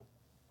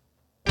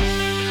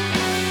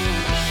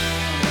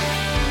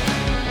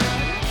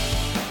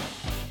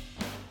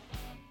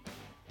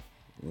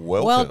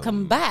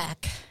Welcome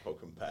back.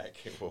 Welcome back.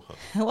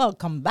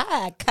 Welcome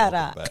back,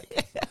 Kara. Welcome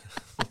back.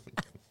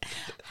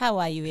 How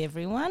are you,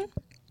 everyone?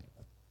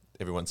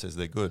 Everyone says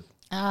they're good.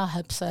 I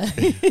hope so.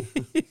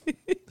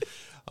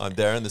 I'm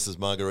Darren. This is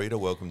Margarita.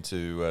 Welcome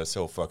to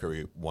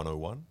Self-Fuckery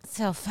 101,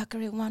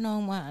 Self-fuckery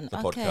 101. the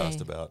podcast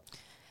about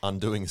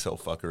undoing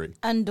self-fuckery.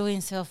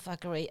 Undoing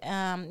self-fuckery.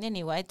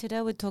 Anyway,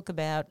 today we talk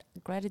about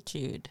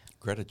gratitude.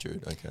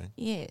 Gratitude, okay.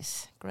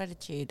 Yes,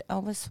 gratitude. I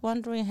was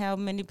wondering how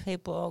many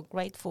people are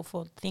grateful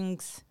for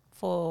things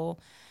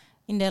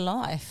in their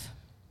life.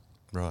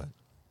 Right,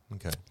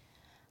 okay.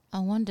 I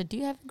wonder, do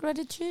you have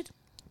gratitude?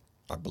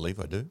 I believe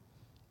I do.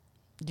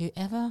 Do you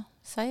ever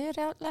say it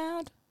out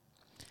loud?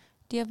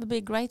 Do you ever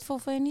be grateful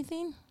for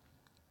anything?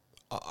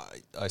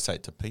 I say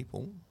it to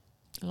people.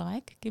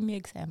 Like, give me an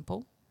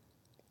example.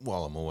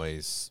 Well, I'm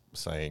always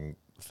saying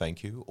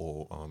thank you,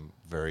 or I'm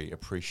very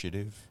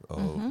appreciative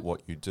of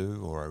what you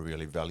do, or I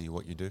really value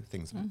what you do,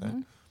 things like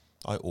that.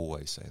 I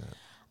always say that.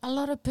 A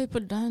lot of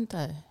people don't,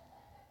 though.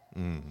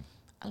 Mm.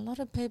 A lot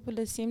of people,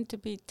 they seem to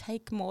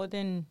take more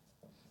than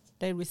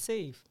they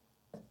receive.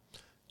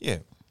 Yeah,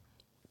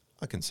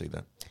 I can see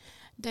that.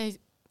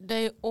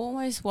 They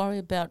always worry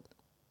about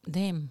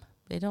them.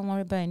 They don't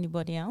worry about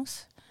anybody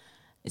else.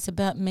 It's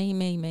about me.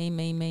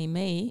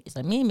 It's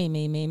like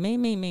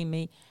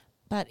me.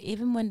 But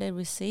even when they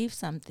receive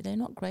something, they're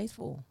not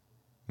grateful.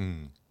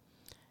 Mm.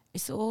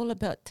 It's all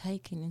about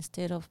taking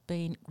instead of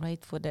being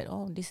grateful that,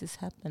 oh, this has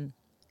happened.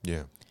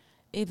 Yeah.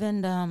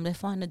 Even they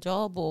find a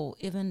job, or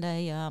even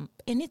they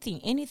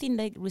anything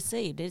they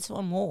receive, they just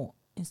want more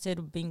instead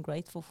of being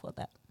grateful for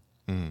that.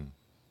 Mm.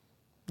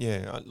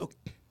 Yeah, look,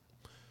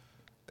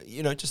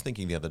 just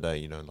thinking the other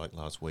day, like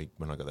last week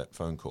when I got that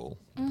phone call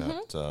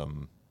about,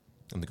 and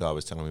the guy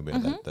was telling me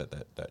about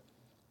that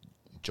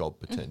job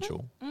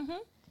potential.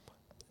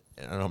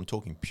 And I'm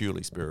talking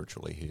purely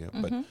spiritually here,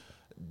 but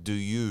do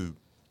you,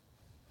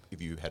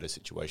 if you had a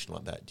situation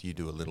like that, do you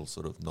do a little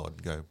sort of nod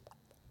and go,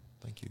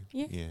 thank you?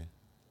 Yeah.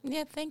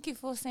 Yeah, thank you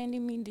for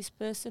sending me this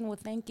person, or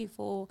thank you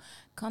for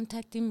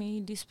contacting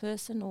me, this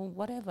person, or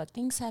whatever.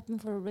 Things happen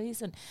for a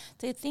reason.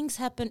 So things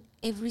happen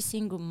every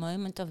single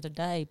moment of the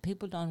day.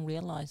 People don't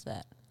realize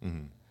that.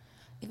 Mm.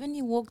 Even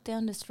you walk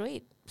down the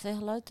street, say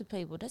hello to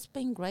people. That's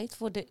being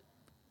grateful that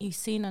you've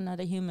seen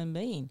another human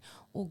being,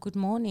 or good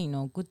morning,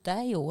 or good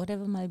day, or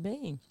whatever it may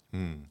be.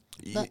 Mm.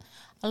 But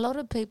a lot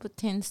of people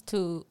tends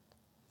to,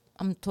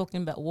 I'm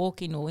talking about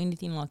walking or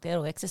anything like that,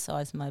 or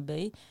exercise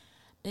maybe,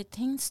 they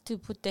tends to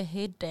put their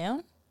head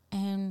down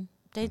and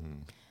they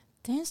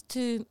tends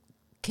to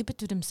keep it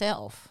to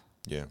themselves.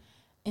 Yeah.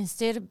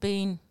 Instead of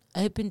being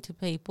open to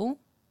people,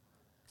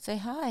 say,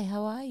 hi,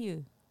 how are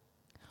you?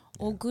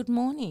 Or good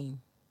morning.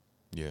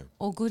 Yeah.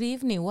 Or good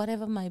evening,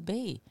 whatever it may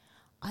be.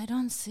 I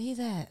don't see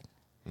that.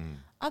 Mm.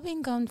 I've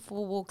been going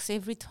for walks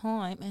every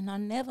time, and I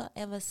never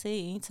ever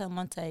see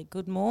someone say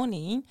good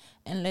morning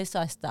unless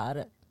I start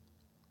it.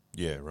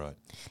 Yeah, right.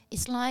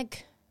 It's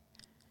like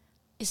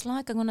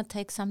I'm going to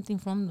take something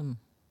from them.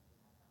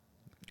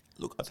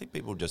 Look, I think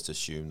people just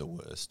assume the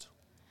worst.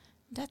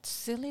 That's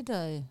silly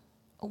though.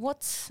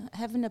 What's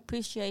having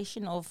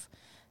appreciation of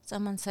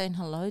someone saying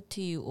hello to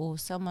you, or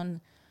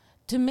someone,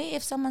 to me,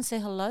 if someone say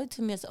hello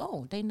to me, it's,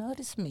 oh, they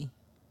notice me.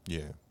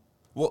 Yeah.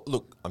 Well,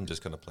 look, I'm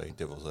just going to play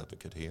devil's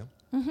advocate here.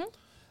 Mm-hmm.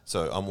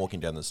 So I'm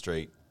walking down the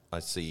street, I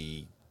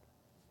see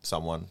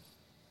someone,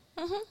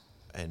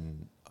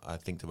 and I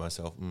think to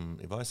myself,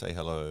 if I say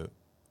hello,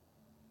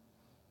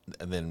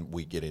 and then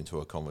we get into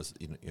a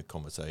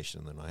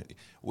conversation, and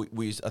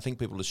I think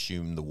people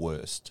assume the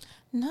worst.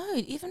 No,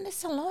 even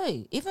this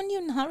hello, even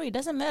you're in a hurry,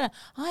 doesn't matter.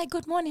 Hi,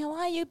 good morning, how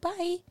are you,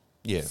 bye?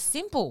 Yeah.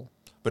 Simple.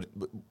 But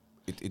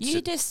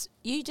it's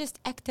You just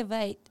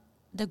activate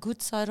the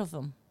good side of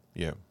them.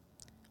 Yeah.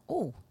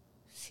 Oh,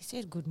 she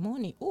said good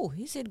morning. Oh,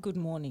 he said good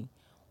morning.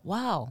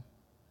 Wow.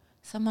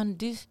 Someone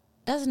does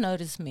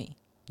notice me.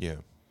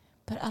 Yeah.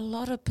 But a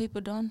lot of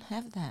people don't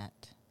have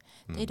that.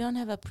 They don't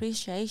have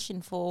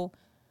appreciation for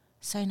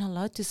saying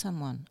hello to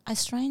someone, a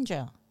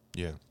stranger.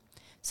 Yeah.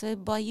 So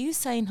by you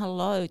saying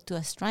hello to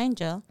a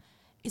stranger,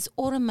 it's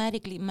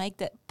automatically make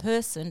that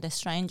person, the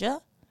stranger,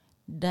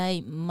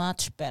 day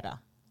much better.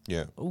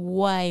 Yeah.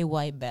 Way,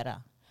 way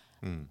better.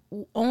 Mm.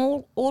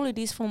 All it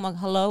is from a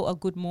hello, a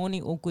good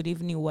morning, or good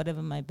evening, or whatever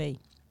it may be.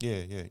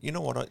 Yeah, yeah. You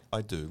know what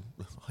I do?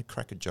 I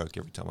crack a joke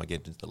every time I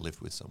get into the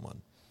lift with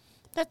someone.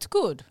 That's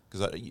good.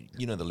 Because,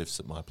 the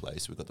lifts at my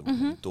place, we've got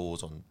the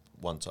doors on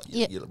one side.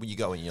 Yeah. You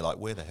go in and you're like,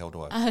 where the hell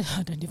do I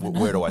don't even know.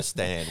 where do I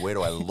stand? Where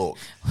do I look?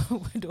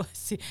 Where do I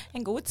see?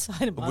 And go, which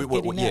side am I Yeah.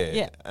 getting out?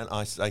 Yeah. And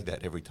I say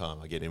that every time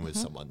I get in with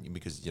someone,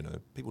 because,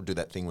 people do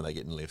that thing when they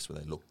get in lifts where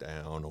they look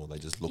down or they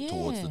just look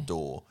towards the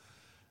door.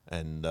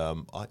 And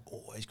I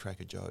always crack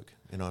a joke.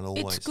 And I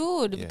always... It's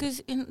good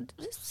because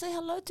just say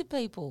hello to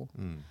people.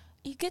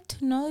 You get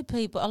to know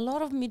people. A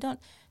lot of them you don't...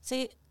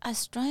 See, a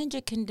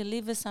stranger can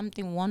deliver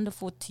something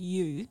wonderful to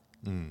you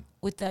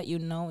without you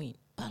knowing.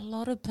 But a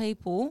lot of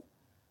people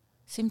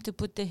seem to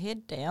put their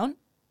head down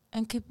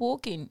and keep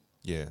walking.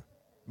 Yeah.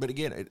 But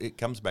again, it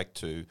comes back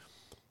to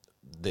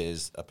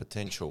there's a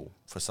potential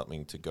for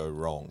something to go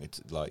wrong.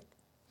 It's like,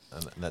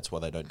 and that's why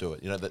they don't do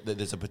it. You know,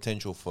 there's a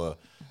potential for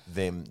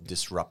them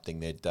disrupting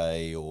their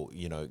day, or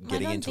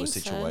getting into a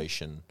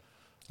situation.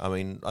 I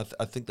mean,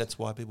 I think that's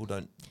why people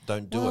don't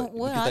do it,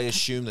 because they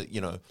assume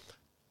that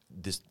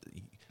this.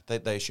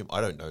 They assume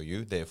I don't know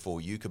you,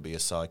 therefore you could be a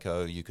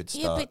psycho. You could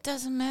start. Yeah, but it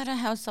doesn't matter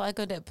how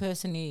psycho that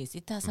person is.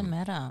 It doesn't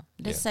matter.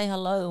 Just say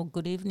hello or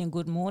good evening,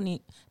 good morning.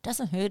 It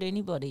doesn't hurt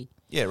anybody.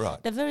 Yeah,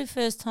 right. The very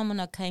first time when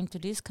I came to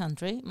this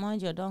country,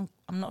 mind you,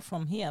 I'm not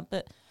from here,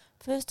 but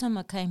first time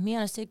I came here,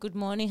 I said good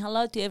morning,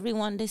 hello to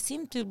everyone. They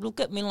seem to look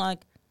at me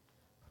like,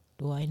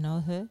 do I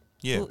know her?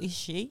 Yeah. Who is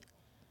she?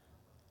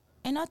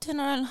 And I turn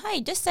around, hey,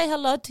 just say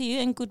hello to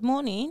you and good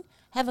morning.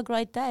 Have a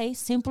great day.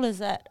 Simple as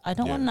that. I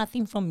don't want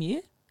nothing from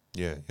you.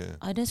 Yeah, yeah.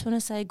 I just want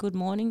to say good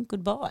morning,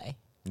 goodbye.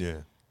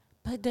 Yeah.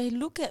 But they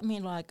look at me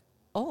like,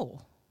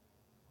 oh,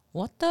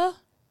 what the?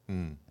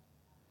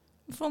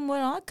 From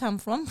where I come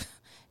from,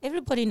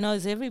 everybody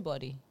knows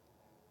everybody.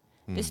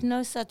 There's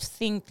no such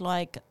thing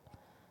like,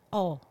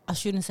 oh, I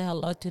shouldn't say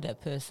hello to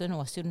that person,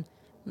 or I shouldn't.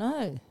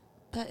 No.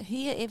 But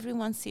here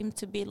everyone seems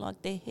to be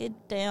like their head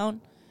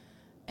down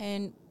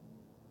and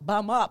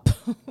bum up.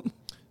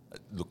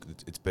 Look,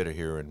 it's better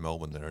here in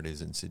Melbourne than it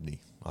is in Sydney.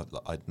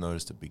 I'd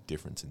noticed a big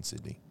difference in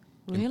Sydney.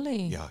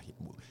 Really? Yeah.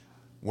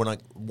 One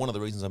of the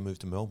reasons I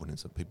moved to Melbourne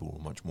is that people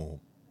were much more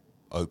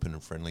open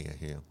and friendlier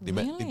here.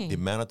 The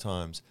amount of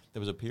times, there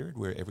was a period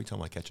where every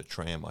time I catch a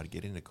tram, I'd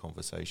get into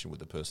conversation with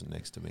the person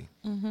next to me.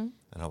 And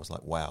I was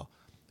like, wow,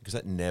 because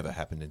that never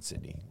happened in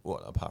Sydney.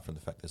 Well, apart from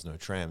the fact there's no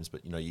trams,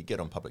 but you get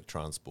on public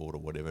transport or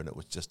whatever, and it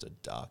was just a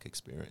dark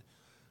experience.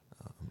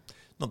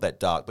 Not that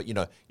dark, but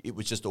it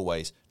was just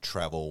always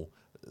travel.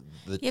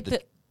 But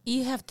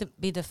you have to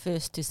be the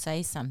first to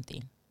say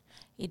something.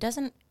 It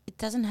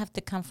doesn't have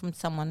to come from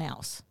someone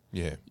else.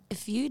 Yeah.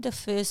 If you're the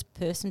first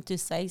person to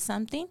say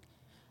something,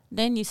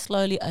 then you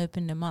slowly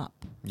open them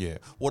up. Yeah.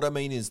 What I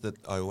mean is that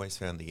I always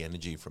found the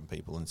energy from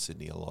people in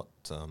Sydney a lot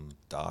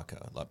darker.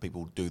 Like,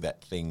 people do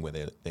that thing where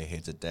their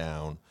heads are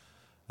down,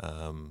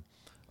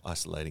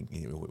 isolating,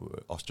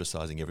 we're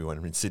ostracizing everyone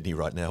in Sydney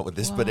right now with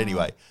this. Wow. But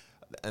anyway,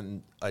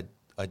 and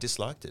I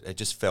disliked it. It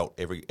just felt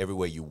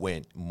everywhere you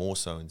went, more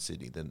so in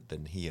Sydney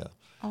than here.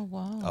 Oh,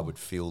 wow. I would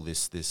feel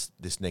this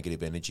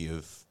negative energy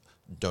of,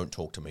 don't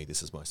talk to me,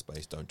 this is my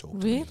space, don't talk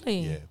to me. Really?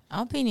 Yeah.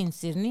 I've been in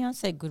Sydney. I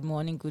say good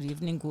morning, good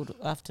evening, good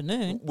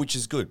afternoon. Which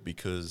is good,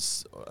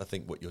 because I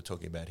think what you're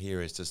talking about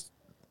here is just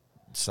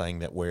saying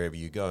that wherever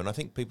you go. And I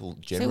think people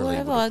generally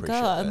wherever would I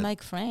appreciate go, I that.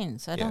 make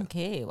friends. I don't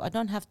care. I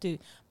don't have to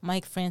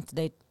make friends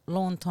today,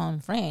 long-time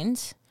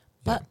friends.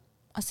 But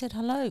I said,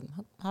 hello,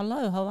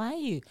 how are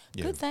you?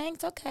 Yeah. Good,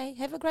 thanks. Okay,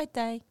 have a great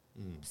day.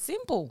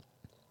 Simple.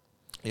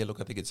 Yeah,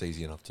 look, I think it's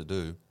easy enough to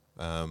do.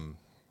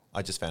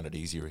 I just found it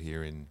easier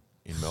here in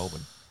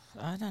Melbourne.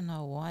 I don't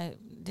know why.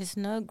 There's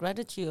no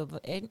gratitude of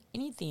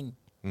anything.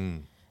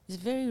 Mm. It's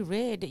very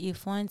rare that you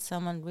find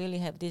someone really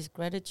have this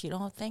gratitude.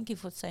 Oh, thank you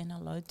for saying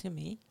hello to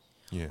me.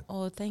 Yeah.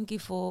 Or thank you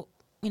for,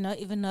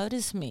 even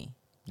notice me.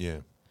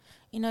 Yeah.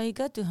 You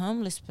go to a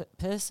homeless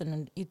person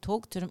and you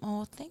talk to them.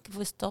 Oh, thank you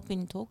for stopping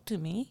and talk to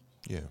me.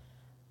 Yeah.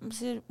 I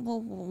said, well,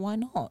 why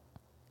not?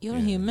 You're a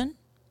Yeah. human.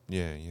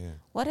 Yeah, yeah.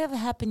 Whatever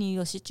happened in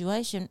your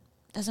situation,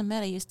 doesn't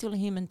matter. You're still a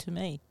human to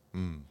me.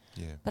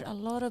 Yeah. But a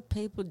lot of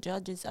people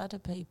judges other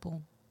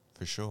people.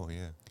 For sure,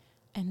 yeah.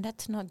 And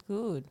that's not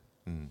good.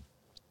 Mm.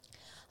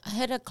 I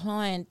had a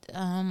client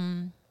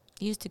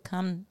used to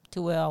come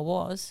to where I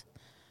was.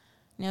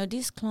 Now,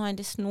 this client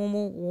is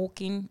normal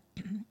walking.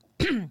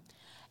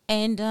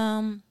 And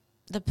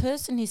the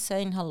person he's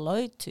saying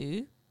hello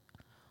to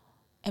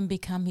and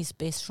become his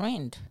best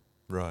friend.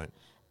 Right.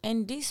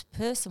 And this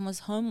person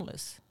was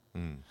homeless.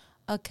 Mm.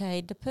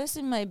 Okay, the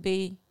person may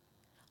be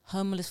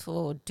homeless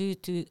due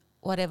to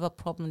whatever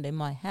problem they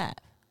might have.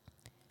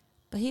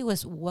 But he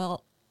was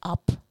well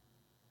up,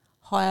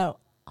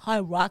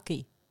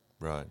 hierarchy.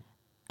 Right.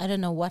 I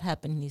don't know what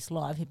happened in his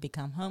life. He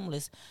became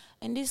homeless.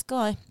 And this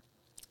guy,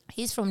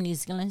 he's from New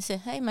Zealand. He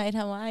said, hey, mate,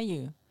 how are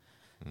you?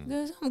 He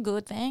goes, I'm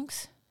good,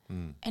 thanks.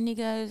 And he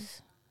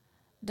goes,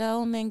 the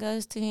old man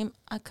goes to him,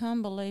 I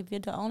can't believe you're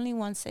the only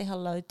one say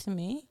hello to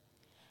me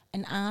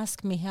and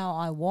ask me how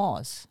I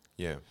was.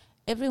 Yeah.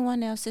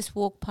 Everyone else just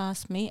walked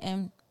past me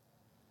and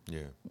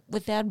Yeah.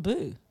 without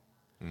boo.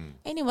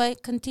 Anyway,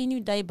 continue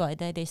day by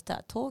day. They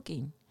start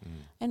talking.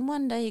 And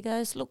one day he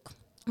goes, look,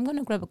 I'm going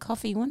to grab a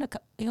coffee. You want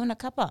a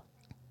cuppa?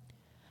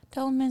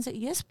 The old man said,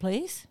 yes,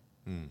 please.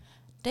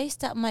 They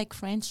start make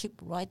friendship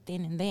right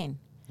then and then.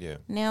 Yeah.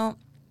 Now,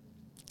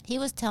 he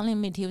was telling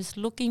me he was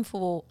looking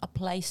for a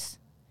place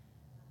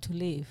to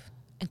live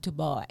and to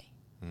buy.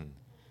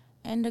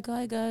 And the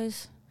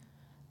guy's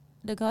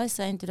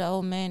saying to the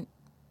old man,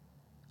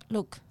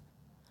 look,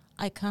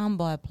 I can't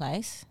buy a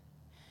place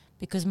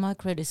because my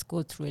credit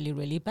score's really,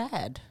 really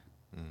bad.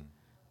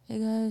 He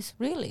goes,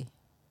 really?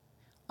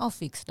 I'll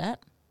fix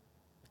that.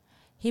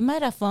 He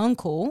made a phone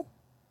call.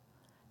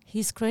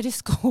 His credit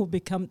score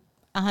become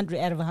 100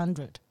 out of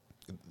 100.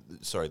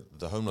 Sorry,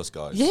 the homeless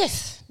guys.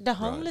 Yes, the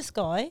homeless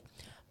guy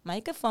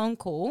make a phone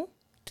call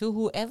to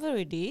whoever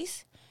it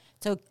is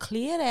So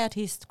cleared out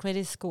his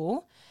credit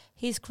score.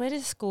 His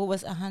credit score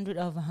was 100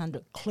 over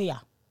 100, clear.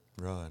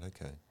 Right,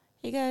 okay.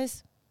 He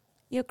goes,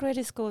 your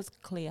credit score is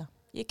clear.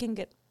 You can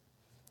get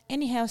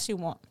any house you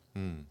want.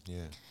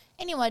 Yeah,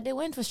 Anyway, they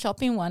went for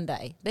shopping one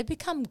day. They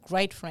become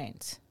great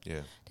friends.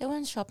 yeah. They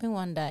went shopping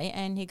one day,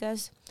 and he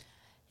goes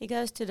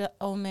to the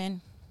old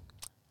man,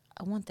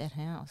 I want that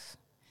house.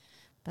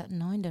 But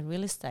knowing the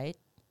real estate,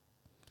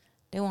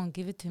 they won't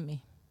give it to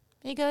me.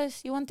 He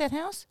goes, you want that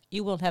house?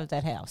 You will have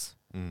that house.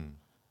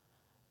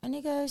 And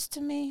he goes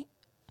to me,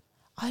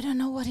 I don't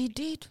know what he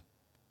did.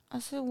 I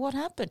said, what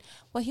happened?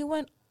 Well, he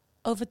went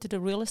over to the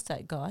real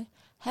estate guy,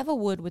 have a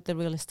word with the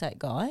real estate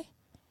guy.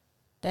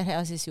 That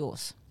house is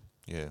yours.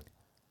 Yeah,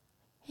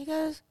 He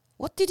goes,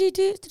 what did he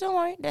do? Don't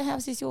worry, that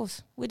house is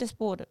yours. We just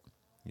bought it.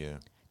 yeah.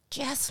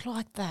 Just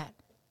like that.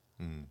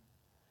 Mm.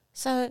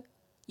 So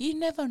you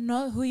never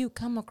know who you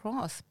come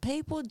across.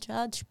 People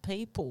judge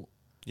people.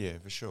 Yeah,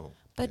 for sure.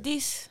 But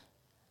this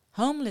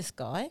homeless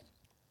guy,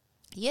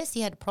 yes,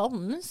 he had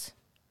problems,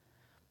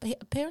 but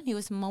apparently he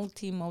was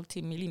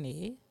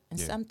multi-millionaire, and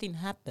Yeah. something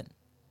happened.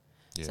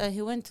 Yeah. So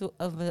he went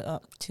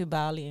to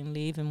Bali and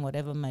leave and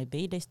whatever may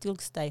be. They still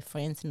stay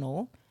friends and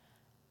all.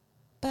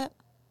 But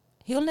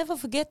he'll never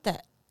forget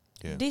that.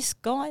 Yeah. This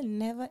guy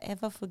never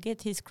ever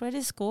forget his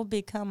credit score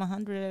become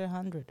 100 out of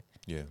 100.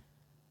 Yeah.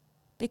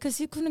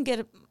 Because you couldn't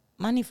get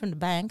money from the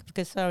bank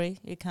because, sorry,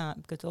 you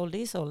can't. Because all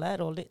this, all that,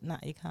 no,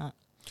 you can't.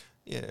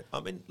 Yeah.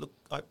 I mean, look,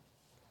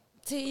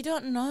 So you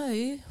don't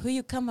know who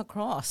you come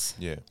across.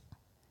 yeah.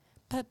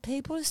 But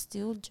people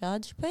still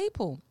judge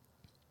people.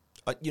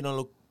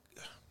 Look,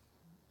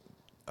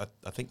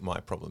 I think my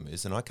problem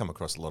is, and I come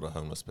across a lot of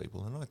homeless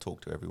people, and I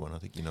talk to everyone. I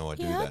think I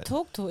do Yeah, I that.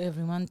 talk to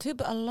everyone too,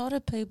 but a lot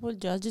of people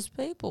judges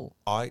people.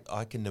 I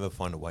can never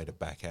find a way to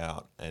back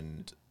out,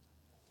 and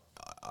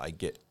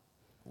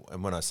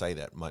and when I say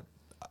that,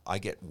 I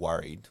get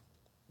worried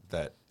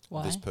that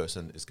Why? this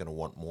person is going to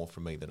want more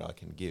from me than I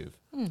can give.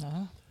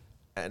 No.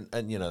 And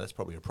that's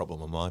probably a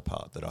problem on my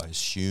part, that I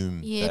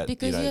assume Yeah, that,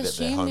 because you're that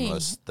they're assuming.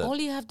 homeless. That All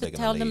you have to they're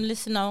gonna tell them, need.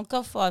 listen, I'll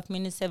go 5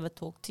 minutes, ever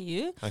talk to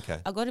you. Okay.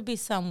 I got to be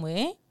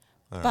somewhere,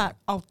 All but right.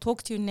 I'll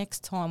talk to you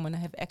next time when I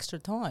have extra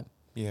time.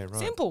 Yeah, right.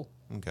 Simple.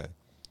 Okay.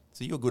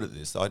 So you're good at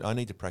this. I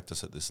need to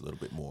practice at this a little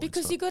bit more.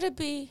 Because you got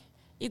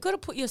to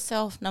put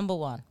yourself number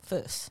one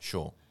first.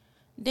 Sure.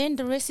 Then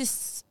the rest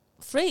is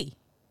free.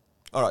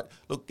 All right.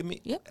 Look, give me.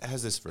 Yep.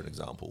 How's this for an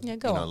example? Yeah,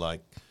 go on.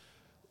 Like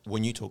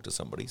when you talk to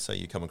somebody, say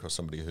you come across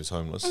somebody who's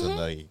homeless, and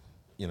they,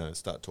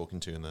 start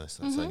talking to you, and they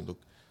start saying, "Look,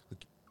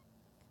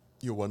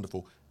 you're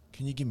wonderful.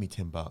 Can you give me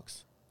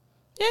 $10?"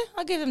 Yeah,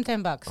 I give them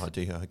 $10. Oh,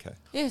 do you? Okay.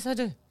 Yes, I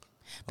do.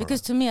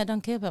 Because to me, I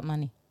don't care about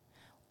money.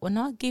 When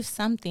I give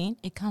something,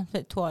 it comes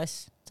back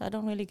twice. So I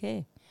don't really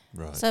care.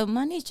 Right. So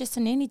money is just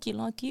an energy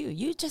like you.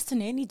 You're just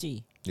an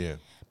energy. Yeah.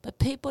 But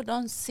people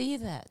don't see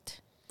that.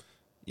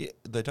 Yeah,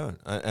 they don't.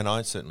 And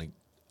I certainly,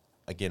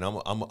 again,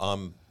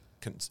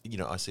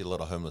 I see a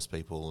lot of homeless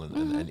people,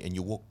 and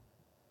you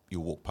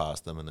walk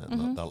past them,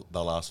 and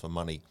they'll ask for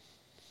money,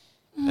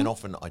 and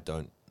often I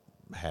don't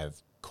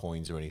have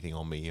coins or anything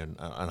on me, and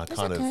I That's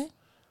kind okay. of,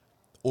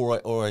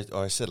 or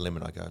I set a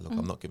limit. I go, look,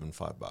 I'm not giving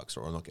 $5,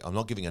 or I'm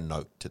not giving a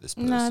note to this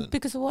person. No,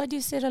 because why do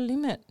you set a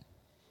limit?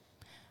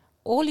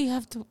 All you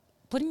have to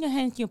put in your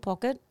hands in your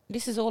pocket,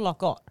 this is all I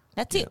got.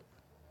 That's it.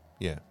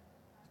 Yeah.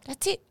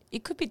 That's it.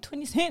 It could be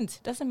 20 cents.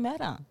 Doesn't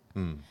matter.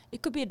 Mm.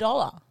 It could be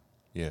 $1.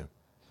 Yeah.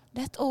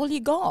 That's all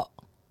you got.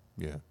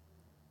 Yeah.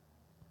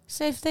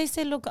 So if they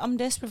say, look, I'm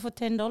desperate for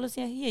 $10,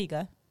 yeah, here you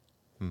go.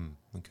 Mm.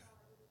 Okay.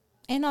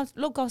 And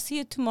I'll see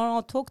you tomorrow.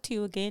 I'll talk to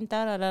you again.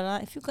 Da da da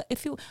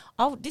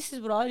da. This is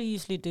what I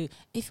usually do.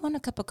 If you want a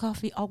cup of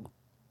coffee,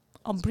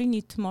 I'll bring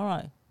you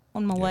tomorrow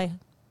on my way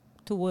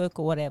to work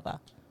or whatever.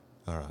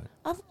 All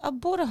right. I've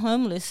bought a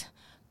homeless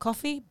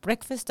coffee,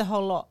 breakfast, the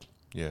whole lot.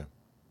 Yeah.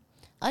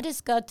 I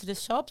just go to the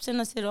shops and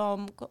I said,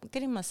 I'm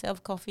getting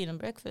myself coffee and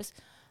breakfast.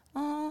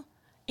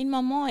 In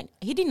my mind,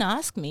 he didn't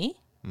ask me.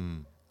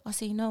 Mm. I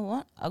said, you know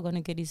what? I'm going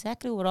to get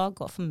exactly what I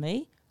got from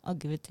me. I'll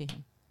give it to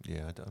him.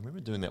 Yeah, I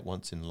remember doing that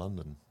once in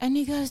London. And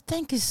he goes,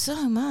 thank you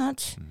so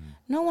much. Mm.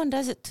 No one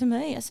does it to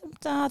me. I said,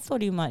 I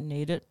thought you might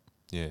need it.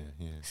 Yeah,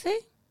 yeah. See?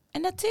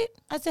 And that's it.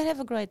 I said, have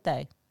a great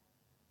day.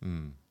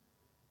 Mm.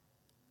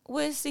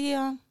 Where's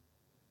the,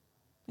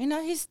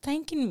 he's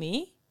thanking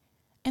me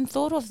and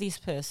thought of this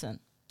person.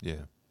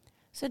 Yeah.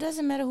 So it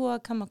doesn't matter who I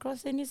come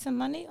across. They need some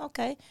money.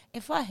 Okay.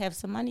 If I have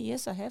some money,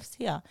 yes, I have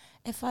here.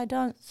 If I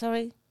don't,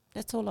 sorry,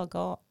 that's all I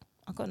got.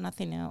 I got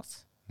nothing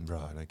else.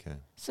 Right, okay.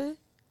 So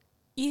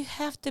you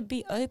have to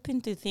be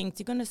open to things.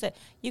 You're going to say,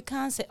 you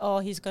can't say, oh,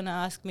 he's going to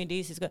ask me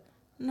this.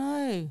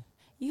 No.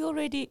 You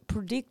already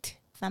predict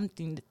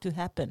something to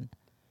happen.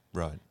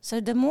 Right. So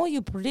the more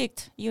you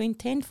predict, you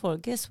intend for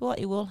it, guess what?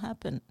 It will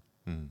happen.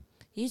 Mm.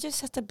 You just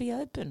have to be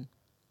open.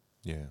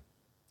 Yeah.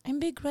 And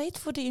be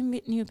grateful that you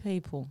meet new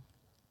people.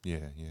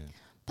 Yeah, yeah.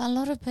 But a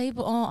lot of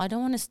people, I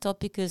don't want to stop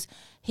because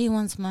he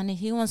wants money,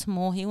 he wants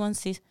more, he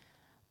wants this.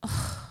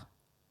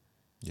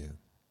 Yeah.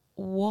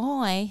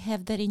 Why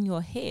have that in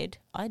your head?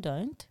 I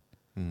don't.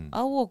 Mm.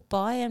 I walk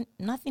by and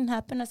nothing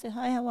happened. I say,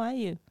 hi, how are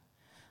you?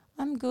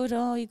 I'm good.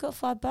 Oh, you got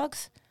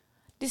 $5?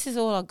 This is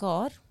all I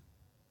got.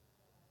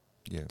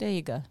 Yeah. There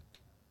you go.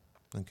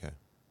 Okay.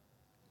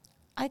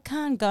 I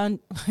can't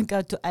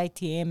go to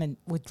ATM and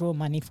withdraw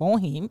money for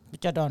him,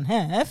 which I don't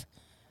have.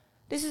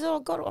 This is all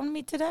I got on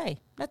me today.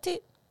 That's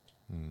it.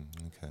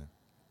 Okay.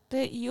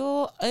 But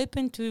you're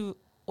open to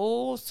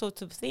all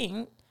sorts of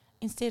things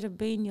instead of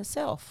being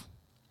yourself.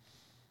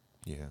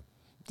 Yeah.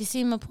 Do you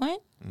see my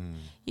point?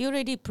 You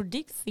already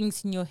predict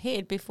things in your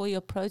head before you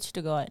approach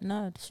the guy.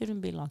 No, it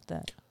shouldn't be like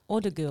that. Or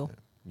the girl.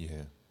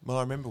 Yeah. Well,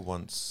 I remember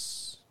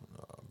once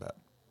about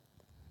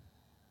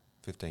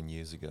 15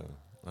 years ago,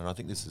 and I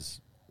think this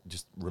is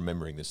just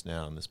remembering this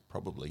now, and this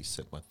probably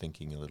set my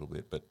thinking a little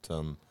bit, but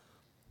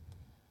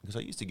because I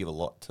used to give a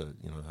lot to,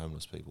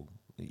 homeless people.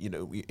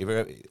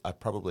 I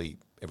probably,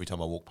 every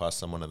time I walk past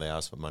someone and they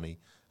ask for money,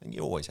 and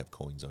you always have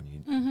coins on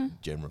you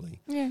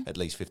generally. Yeah. At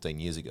least 15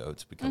 years ago,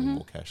 it's becoming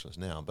more cashless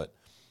now, but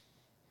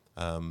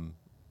and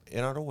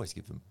I'd always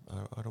give them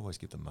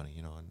money,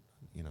 and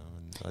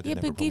I didn't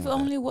have a but give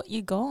problem with only what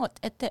you got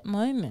at that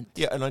moment.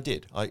 that. Yeah, and I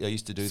did. I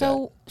used to do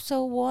that.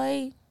 So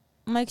why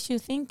makes you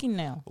thinking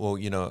now? Well,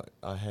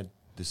 I had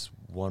this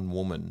one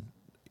woman,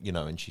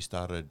 and she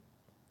started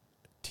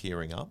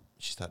tearing up.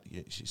 She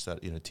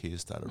started,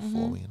 tears started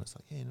falling, and I was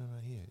like, yeah,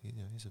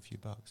 no, here's a few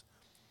bucks.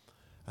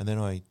 And then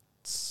I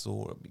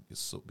saw,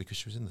 because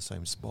she was in the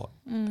same spot,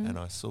 and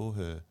I saw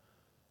her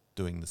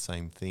doing the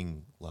same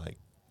thing, like,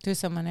 To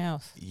someone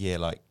else. yeah,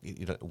 like,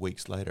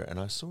 weeks later, and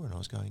I saw her and I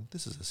was going,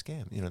 this is a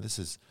scam. This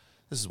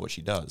is what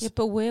she does. Yeah,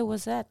 but where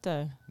was that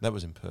though? That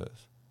was in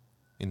Perth,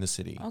 in the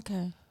city.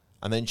 Okay.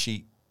 And then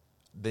she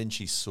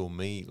saw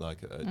me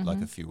like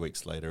a few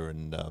weeks later,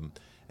 and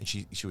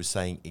she was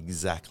saying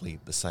exactly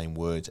the same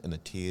words, and the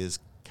tears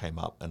came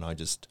up, and I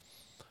just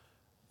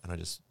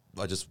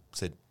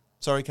said,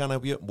 sorry, can't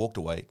help you, walked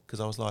away, because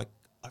I was like,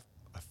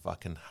 I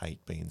fucking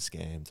hate being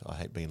scammed. I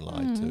hate being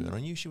lied to, and I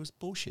knew she was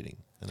bullshitting,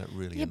 and it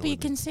really Yeah, annoyed but you me.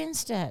 can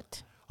sense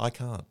that. I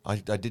can't. I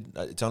didn't.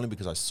 It's only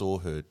because I saw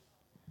her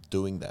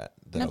doing that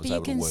I No, was but you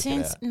able to can work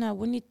sense. it out. No,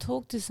 when you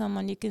talk to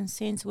someone, you can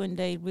sense when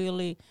they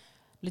really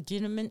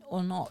legitimate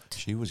or not.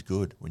 She was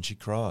good when she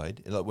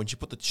cried. Like when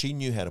she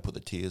knew how to put the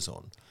tears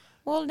on.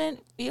 Well, then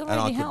you I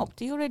already couldn't.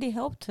 helped. You already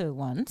helped her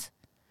once,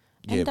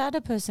 Yeah. and the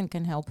other person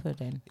can help her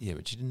then. Yeah,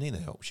 but she didn't need the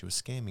help. She was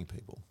scamming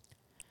people.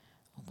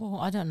 Well,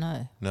 I don't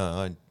know. No,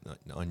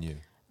 I knew.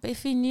 But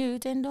if you knew,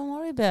 then don't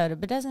worry about it.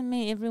 But doesn't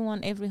mean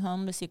every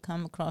homeless you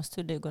come across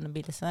to, they're going to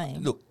be the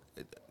same. Look,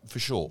 for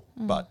sure,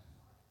 but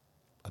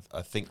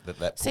I think that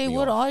put See, me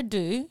what off. I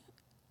do,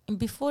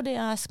 before they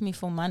ask me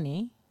for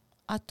money,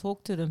 I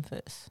talk to them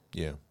first.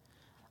 Yeah,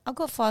 I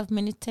got 5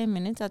 minutes, 10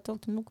 minutes. I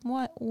talk to them. Look,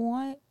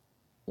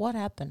 what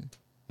happened?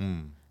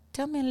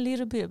 Tell me a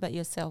little bit about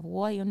yourself.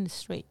 Why are you on the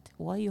street?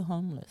 Why are you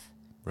homeless?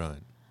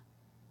 right.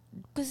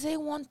 Because they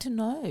want to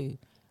know.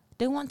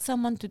 They want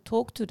someone to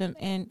talk to them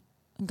and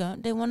go.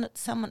 They want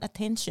someone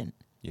attention.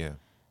 Yeah,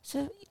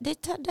 So they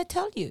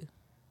tell you,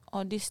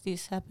 oh,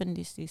 this happened,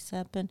 this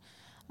happened.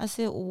 I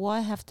said, why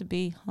have to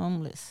be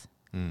homeless?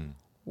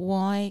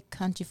 Why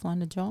can't you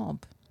find a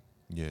job?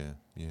 yeah.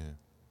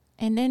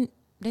 And then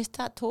they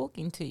start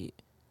talking to you.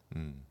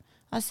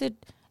 I said,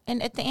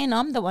 and at the end,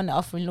 I'm the one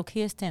offering, look,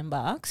 here's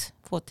 $10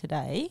 for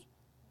today,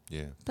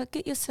 Yeah. but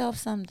get yourself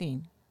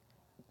something.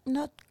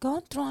 Not go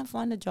and try and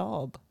find a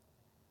job.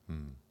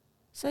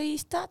 So you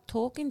start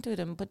talking to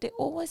them, but there's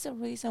always a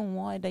reason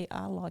why they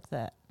are like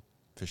that.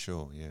 For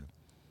sure, yeah.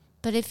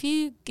 But if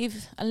you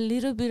give a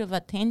little bit of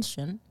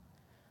attention,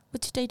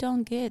 which they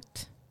don't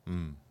get,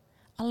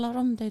 a lot of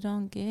them they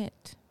don't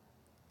get.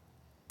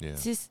 Yeah.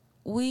 It's just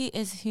we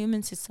as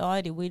human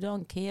society, we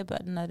don't care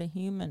about another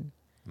human.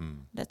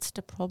 That's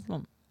the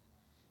problem.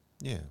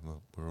 Yeah,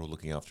 well, we're all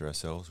looking after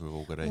ourselves. We've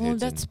all got our Well, heads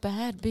that's in.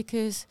 bad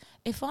because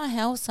if I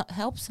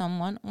help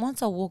someone,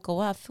 once I walk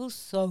away, I feel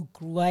so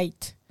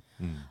great.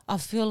 I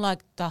feel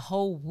like the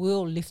whole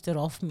world lifted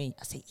off me.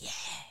 I say,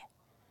 yeah.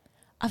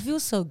 I feel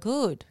so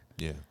good.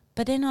 Yeah.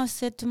 But then I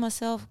said to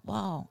myself,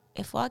 wow,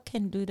 if I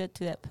can do that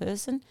to that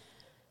person,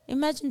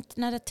 imagine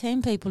another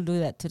 10 people do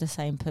that to the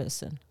same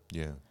person.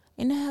 Yeah.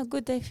 You know how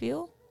good they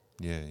feel?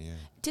 Yeah,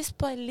 Just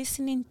by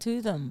listening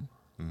to them.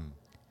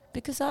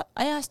 Because I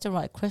ask the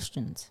right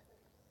questions.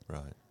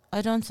 right.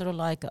 I don't sort of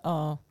like,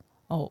 oh,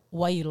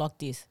 why you like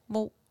this?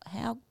 Well,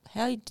 how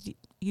did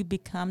you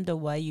become the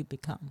way you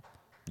become?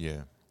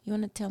 Yeah. You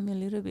want to tell me a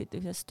little bit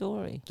of your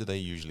story? Do they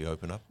usually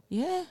open up?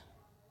 Yeah.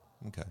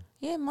 Okay.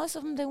 Yeah, most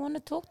of them, they want to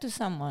talk to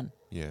someone.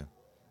 Yeah.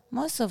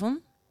 Most of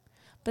them.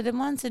 But the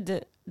ones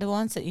that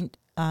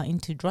are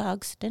into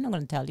drugs, they're not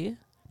going to tell you.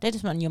 They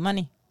just want your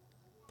money.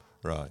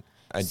 Right.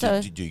 And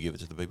So- do you give it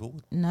to the people?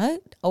 No,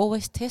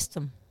 always test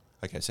them.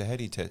 Okay, so how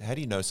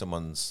do you know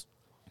someone's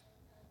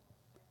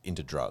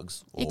into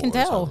drugs or You can is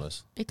tell.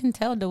 homeless? You can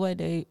tell the way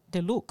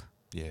they look.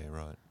 Yeah,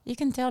 right. You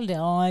can tell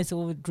their eyes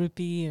all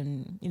droopy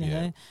and,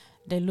 Yeah.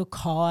 they look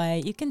high.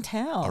 You can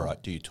tell. All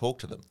right. Do you talk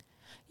to them?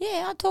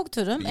 Yeah, I talk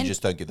to them. But you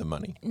just don't give them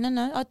money.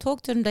 No, I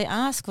talk to them. They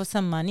ask for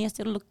some money. I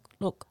said,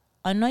 look,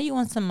 I know you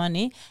want some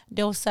money.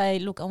 They'll say,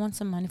 look, I want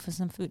some money for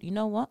some food. You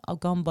know what? I'll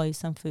go and buy you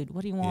some food.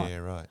 What do you want? Yeah,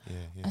 right.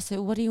 Yeah. I say,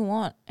 what do you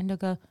want? And they'll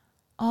go,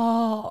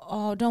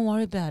 oh, don't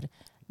worry about it.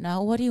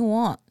 No, what do you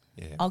want?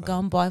 Yeah, I'll go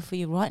and buy for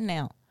you right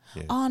now.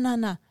 Yeah. Oh,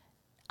 no.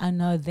 I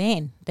know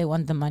then they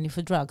want the money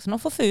for drugs,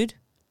 not for food,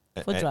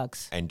 for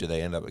drugs. And do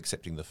they end up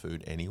accepting the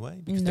food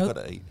anyway? Because Nope. they've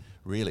got to eat.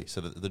 Really?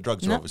 So the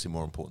drugs are Nope. obviously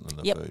more important than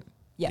the Yep. food.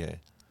 Yep. Yeah.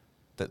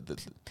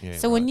 Yeah,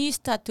 So when you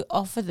start to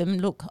offer them,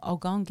 look, I'll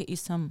go and get you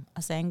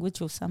a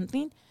sandwich or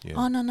something. Yeah.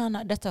 Oh,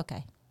 no, that's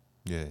okay.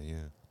 Yeah.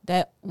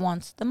 That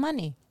wants the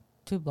money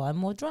to buy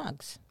more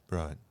drugs.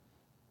 Right.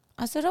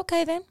 I said,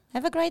 okay then,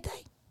 have a great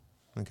day.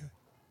 Okay.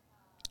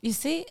 You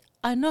see,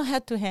 I know how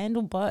to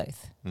handle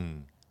both.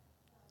 Mm.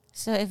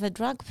 So if a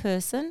drug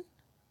person,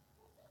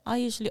 I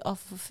usually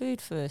offer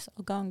food first.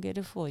 I'll go and get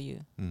it for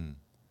you. Mm.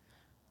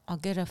 I'll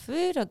get her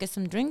food, I'll get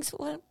some drinks.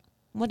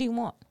 What do you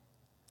want?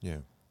 Yeah.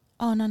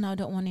 Oh, no, I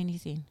don't want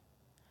anything.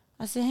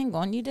 I said, hang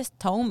on, you just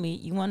told me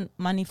you want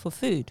money for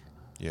food.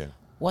 Yeah.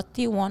 What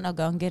do you want? I'll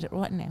go and get it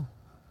right now.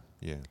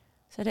 Yeah.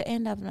 So they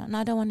end up, no,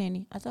 I don't want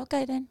any. I said,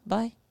 okay then,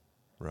 bye.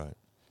 Right.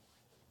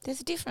 There's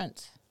a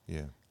difference.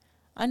 Yeah.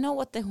 I know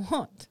what they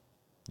want.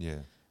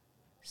 Yeah.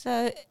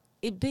 So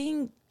it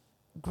being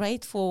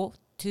grateful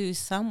to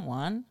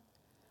someone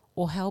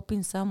or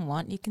helping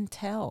someone, you can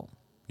tell.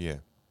 Yeah.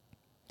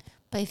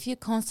 But if you're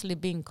constantly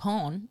being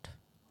conned,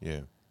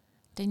 Yeah.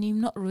 then you're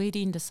not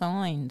reading the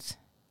signs.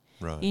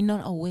 Right. You're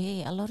not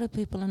aware. A lot of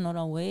people are not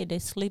aware. They're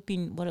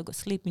sleeping,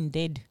 sleeping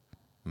dead.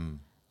 Mm.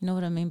 You know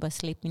what I mean by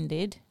sleeping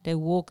dead? They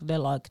walk, they're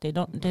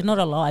not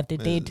alive, they're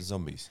dead.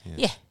 Zombies. Yeah.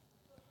 Yeah.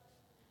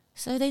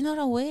 So they're not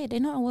aware. They're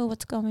not aware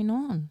what's going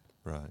on.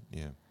 Right.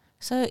 Yeah.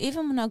 So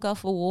even when I go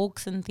for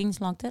walks and things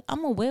like that,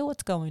 I'm aware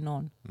what's going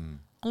on. Mm.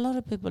 A lot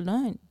of people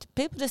don't.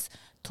 People just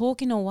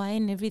talking away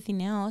and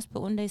everything else,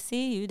 but when they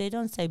see you, they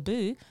don't say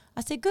boo.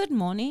 I say good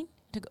morning.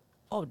 They go,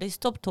 oh, they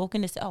stop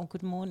talking. They say, oh,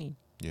 good morning.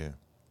 Yeah.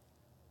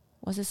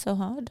 Was it so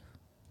hard?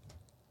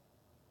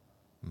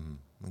 Mm.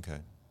 Okay.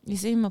 You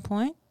see my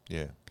point?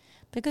 Yeah.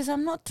 Because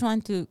I'm not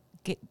trying to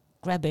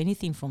grab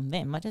anything from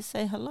them. I just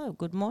say hello,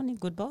 good morning,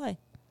 goodbye.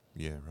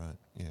 Yeah. Right.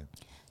 Yeah.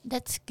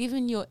 That's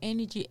giving your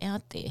energy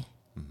out there.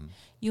 Mm-hmm.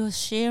 You're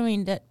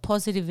sharing that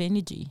positive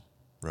energy.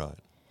 Right.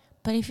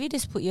 But if you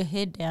just put your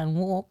head down and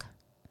walk,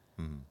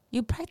 Mm.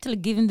 you're practically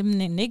giving them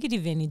the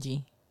negative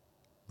energy.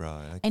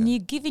 Right. Okay. And you're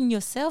giving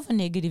yourself a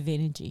negative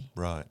energy.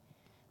 Right.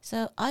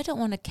 So I don't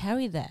want to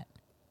carry that.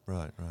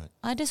 Right.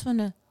 I just want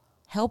to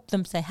help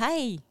them say,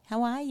 hey,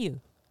 how are you?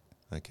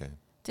 Okay.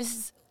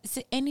 It's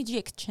an energy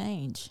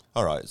exchange.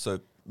 All right. So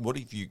what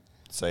if you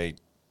say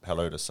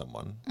hello to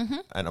someone, Mm-hmm.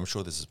 and I'm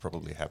sure this has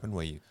probably happened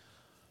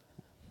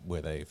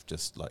where they've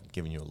just like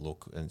given you a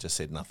look and just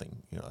said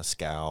nothing, a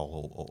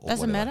scowl or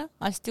Doesn't whatever. matter.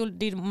 I still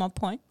did my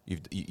point.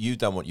 You've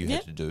done what you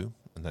Yep. had to do,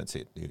 and that's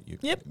it. You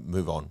Yep.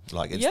 move on.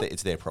 Like it's Yep.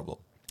 it's their problem.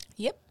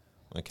 Yep.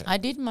 Okay. I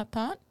did my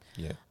part.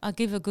 Yeah. I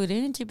give a good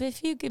energy, but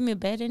if you give me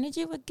bad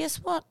energy, well, guess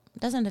what?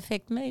 Doesn't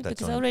affect me That's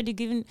because I on- already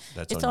given.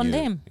 That's It's on on you.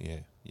 them. Yeah.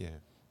 Yeah.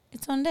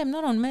 It's on them,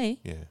 not on me.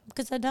 Yeah.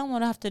 Because I done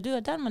what I have to do. I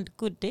done my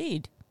good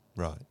deed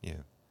Right.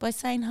 Yeah. by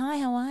saying hi,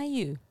 how are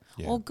you?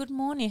 Yeah. Or good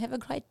morning, have a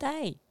great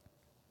day.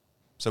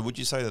 So would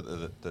you say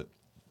that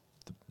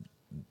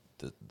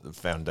the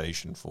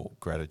foundation for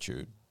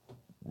gratitude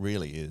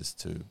really is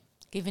to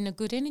Giving a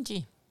good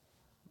energy.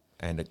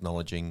 and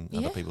acknowledging Yeah.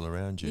 other people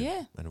around you?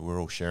 Yeah. And we're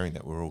all sharing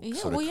that. We're all Yeah,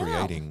 sort of we are.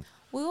 creating.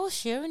 We're all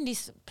sharing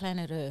this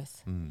planet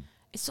Earth. Mm.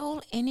 It's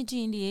all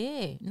energy in the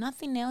air.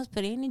 Nothing else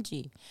but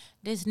energy.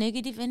 There's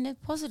negative and there's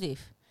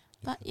positive.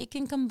 But you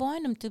can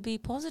combine them to be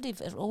positive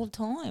at all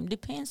time.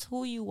 Depends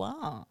who you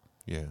are.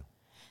 Yeah.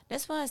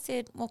 That's why I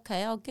said,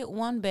 okay, I'll get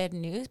one bad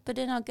news, but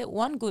then I'll get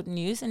one good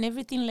news and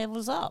everything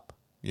levels up.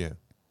 Yeah.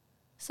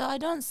 So I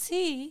don't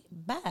see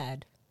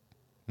bad.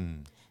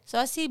 Mm. So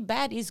I see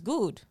bad is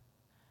good.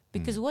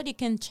 Because what you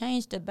can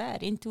change the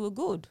bad into a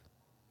good.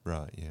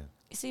 Right. Yeah.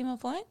 You see my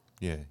point?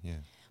 Yeah.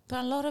 Yeah. But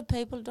a lot of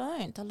people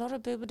don't. A lot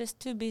of people just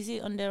too busy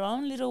on their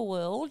own little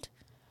world.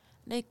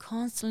 They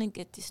constantly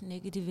get this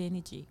negative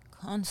energy.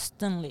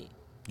 Constantly.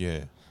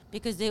 Yeah.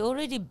 Because they're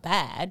already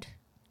bad.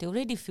 They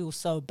already feel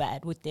so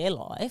bad with their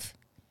life.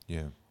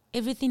 Yeah.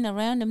 Everything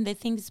around them they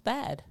think is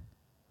bad.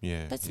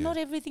 Yeah. But it's yeah. not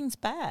everything's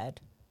bad.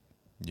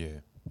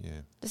 Yeah.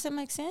 Yeah. Does that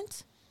make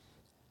sense?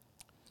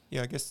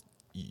 Yeah. I guess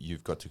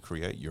you've got to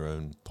create your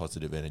own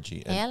positive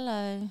energy.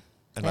 Hello.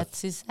 and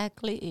That's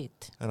exactly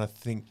it. And I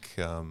think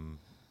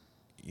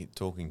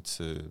talking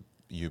to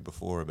you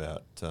before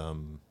about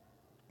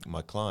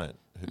my client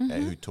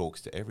who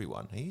talks to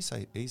everyone, he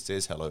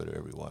says hello to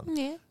everyone,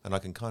 Yeah. and I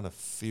can kind of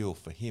feel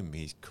for him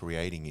he's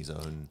creating his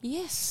own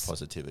Yes.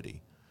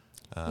 positivity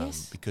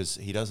Yes. because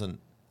he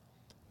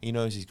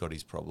knows he's got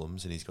his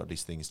problems and he's got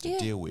these things to Yeah.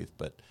 deal with,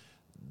 but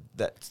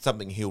that's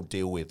something he'll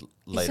deal with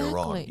later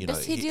on. Exactly. You know,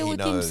 Does he deal with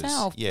knows,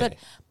 himself? Yeah,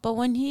 But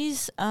when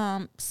he's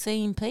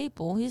seeing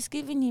people, he's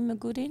giving him a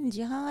good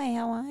energy. Hi,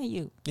 how are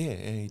you? yeah,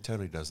 and he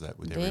totally does that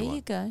with There everyone.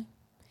 you go.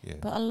 Yeah,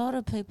 But a lot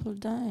of people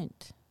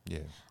don't.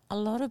 yeah, A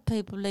lot of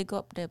people, they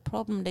got their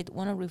problem, they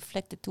want to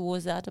reflect it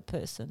towards the other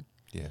person.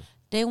 Yeah.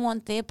 They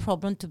want their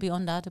problem to be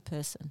on the other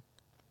person.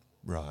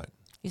 Right.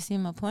 You see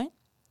my point?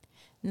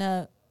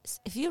 Now,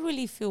 if you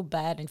really feel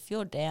bad and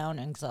feel down,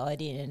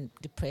 anxiety and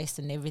depressed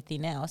and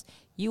everything else,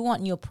 you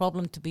want your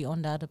problem to be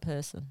on the other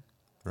person.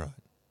 Right.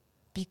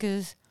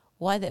 Because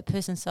why that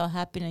person's so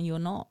happy and you're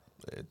not?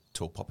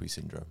 Tall poppy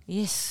syndrome.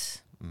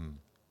 Yes. Mm.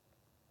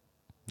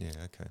 Yeah,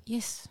 okay.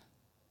 Yes.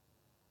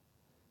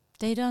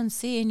 They don't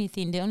see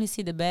anything. They only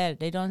see the bad.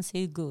 They don't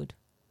see good.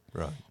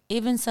 Right.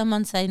 Even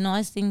someone say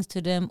nice things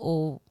to them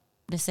or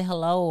they say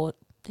hello, or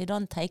they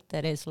don't take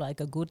that as like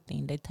a good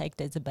thing. They take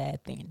that as a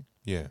bad thing.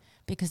 Yeah.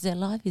 Because their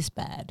life is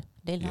bad.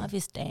 Their Yeah. life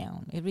is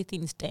down.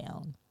 Everything's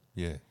down.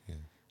 Yeah, yeah.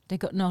 They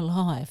got no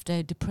life.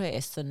 They're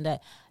depressed and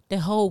their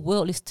whole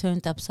world is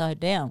turned upside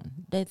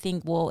down. They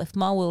think, well, if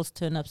my world's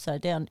turned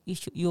upside down,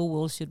 your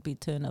world should be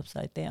turned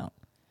upside down.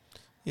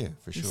 Yeah,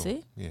 for You sure.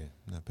 see? Yeah.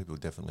 No, people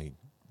definitely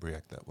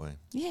react that way.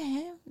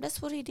 Yeah,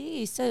 that's what it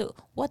is. So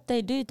what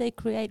they do, they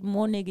create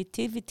more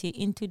negativity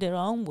into their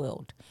own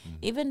world. Mm.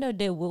 Even though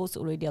their world's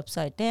already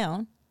upside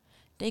down,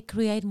 they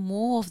create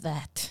more of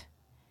that.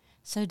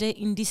 So they're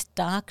in this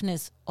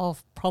darkness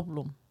of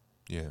problem.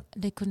 Yeah.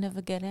 They could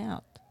never get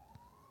out.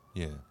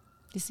 Yeah.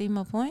 You see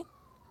my point?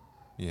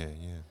 Yeah,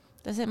 yeah.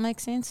 Does that make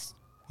sense?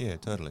 Yeah,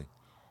 totally.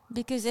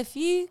 Because if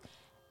you,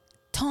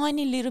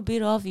 tiny little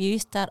bit of you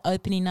start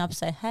opening up,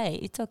 say, hey,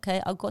 it's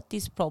okay, I got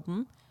this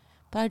problem,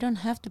 but I don't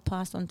have to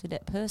pass on to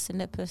that person.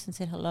 That person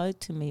said hello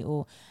to me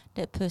or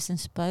that person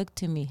spoke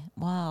to me.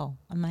 Wow,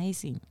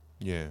 amazing.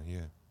 Yeah,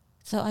 yeah.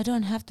 So I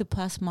don't have to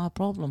pass my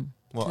problem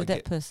to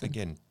that person.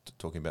 Again,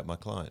 talking about my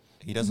client,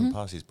 he doesn't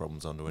pass his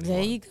problems on to anyone.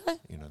 There you go.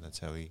 You know, that's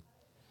how he...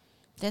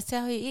 That's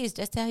how he is.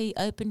 That's how he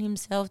opened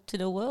himself to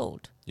the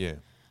world. Yeah.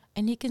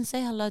 And he can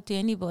say hello to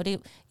anybody.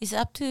 It's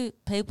up to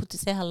people to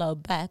say hello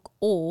back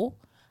or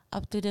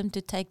up to them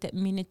to take that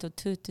minute or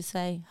two to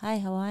say, hi,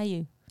 how are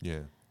you?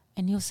 Yeah.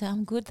 And he'll say,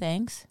 I'm good,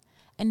 thanks.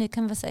 And the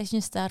conversation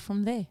start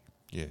from there.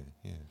 Yeah,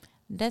 yeah.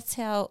 That's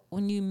how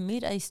when you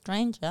meet a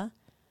stranger,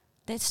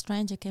 that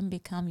stranger can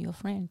become your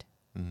friend.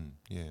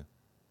 Yeah.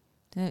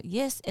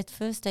 Yes, at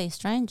first they're a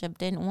stranger, but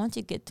then once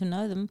you get to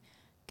know them,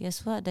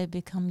 guess what? They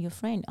become your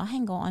friend. Oh,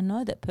 hang on, I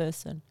know that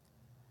person.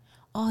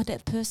 Oh,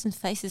 that person's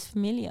face is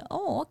familiar.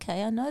 Oh,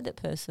 okay, I know that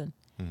person.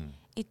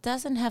 It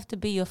doesn't have to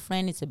be your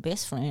friend. It's a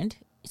best friend.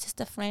 It's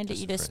just a friend that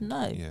you just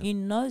know. Yeah. You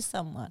know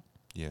someone.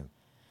 Yeah.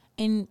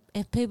 And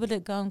if people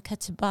that go and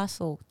catch a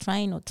bus or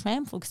train or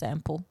tram, for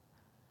example,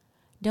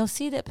 they'll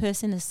see that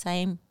person the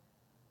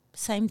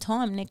same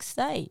time next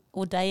day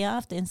or day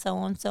after and so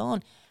on and so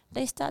on.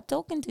 They start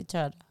talking to each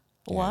other.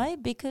 Yeah. Why?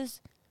 Because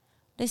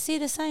they see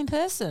the same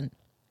person.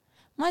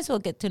 Might as well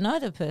get to know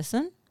the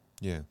person.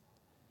 Yeah.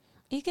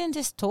 You can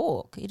just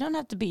talk. You don't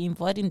have to be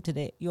invited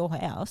to your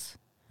house.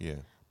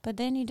 Yeah. But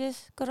then you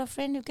just got a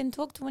friend you can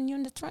talk to when you're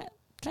in the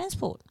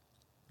transport.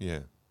 Yeah.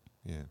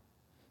 Yeah.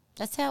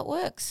 That's how it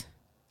works.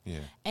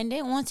 Yeah. And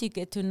then once you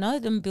get to know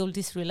them, build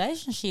this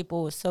relationship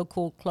or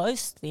so-called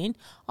close thing,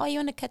 oh, you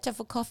want to catch up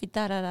for coffee,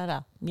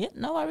 da-da-da-da. Yeah,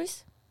 no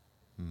worries.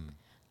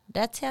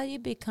 That's how you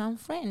become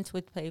friends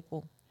with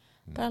people.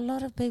 But a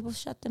lot of people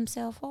shut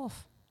themselves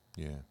off.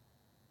 Yeah.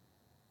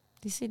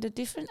 You see the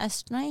difference? A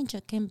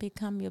stranger can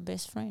become your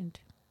best friend.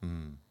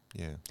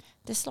 Yeah.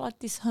 Just like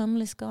this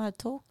homeless guy I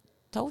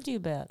told you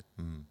about.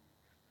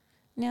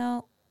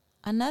 Now,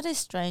 another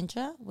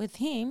stranger, with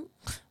him,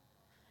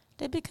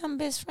 they become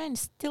best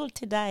friends. Still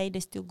today,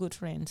 they're still good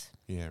friends.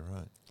 Yeah,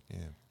 right.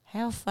 Yeah.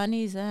 How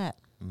funny is that?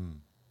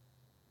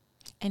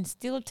 And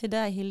still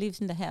today, he lives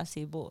in the house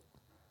he bought.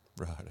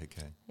 Right,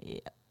 okay. Yeah.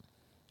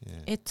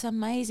 Yeah. It's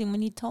amazing.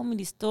 When he told me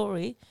this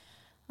story,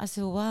 I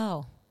said,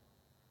 wow.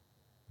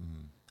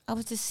 I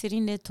was just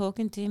sitting there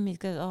talking to him. He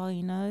goes, oh,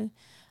 you know,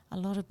 a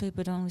lot of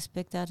people don't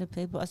respect other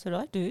people. I said,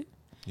 I do.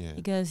 Yeah.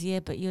 He goes, yeah,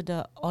 but you're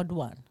the odd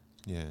one.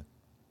 Yeah.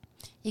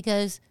 He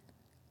goes,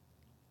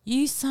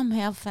 you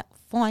somehow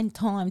find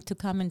time to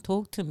come and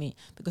talk to me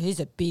because he's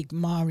a big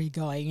Maori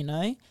guy, you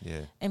know.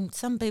 Yeah. And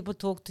some people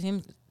talk to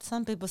him.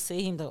 Some people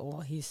see him, oh,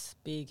 he's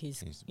big.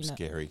 He's you know.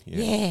 scary.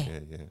 Yeah. Yeah.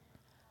 Yeah.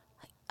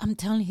 I'm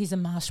telling you, he's a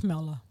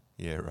marshmallow.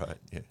 Yeah, right.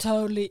 Yeah.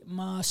 Totally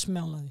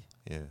marshmallow.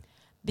 Yeah.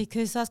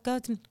 Because I go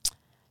to him,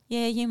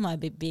 yeah, you might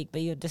be big,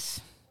 but you're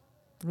just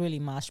really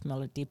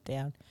marshmallow deep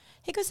down.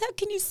 He goes, how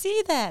can you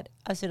see that?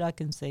 I said, I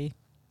can see.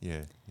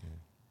 Yeah. Yeah.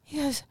 He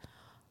goes,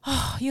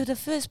 oh, you're the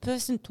first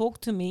person to talk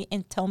to me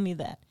and tell me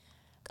that.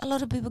 A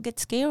lot of people get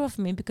scared of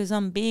me because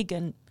I'm big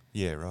and...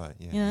 Yeah, right.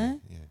 Yeah. You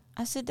know? Yeah.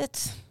 I said,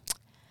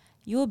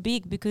 you're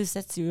big because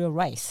that's your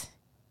race.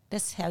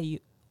 That's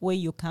where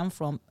you come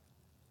from.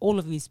 All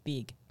of you is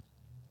big.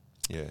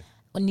 Yeah.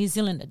 Or New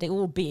Zealand, they're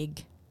all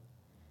big.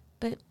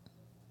 But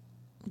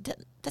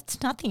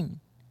that's nothing.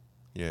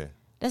 Yeah.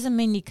 Doesn't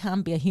mean you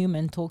can't be a human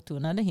and talk to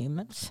another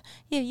human.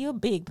 Yeah, you're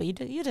big, but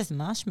you're just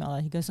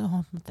marshmallow. He goes,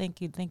 oh,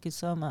 thank you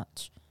so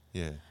much.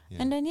 Yeah. Yeah.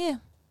 And then,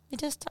 he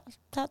just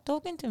start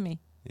talking to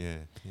me. Yeah.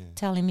 Yeah.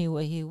 Telling me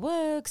where he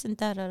works and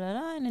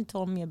da-da-da-da, and then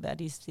told me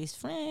about his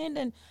friend,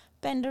 and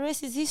the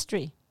rest is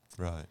history.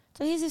 Right.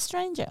 So he's a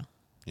stranger.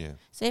 Yeah.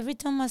 So every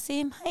time I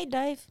see him, hey,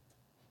 Dave.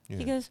 Yeah.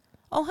 He goes,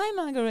 Oh, hey,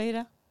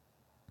 Margarita.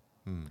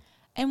 Mm.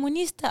 And when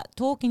you start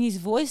talking, his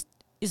voice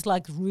is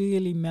like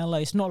really mellow.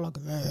 It's not like,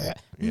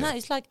 no,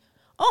 it's like,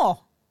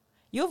 oh,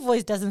 your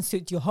voice doesn't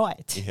suit your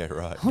height. Yeah,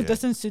 right. Or Yeah.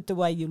 doesn't suit the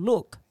way you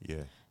look.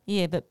 Yeah.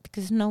 Yeah, but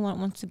because no one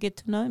wants to get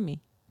to know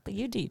me. But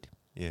you did.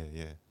 Yeah,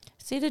 yeah,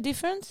 See the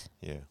difference?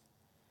 yeah.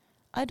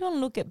 I don't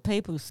look at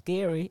people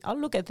scary. I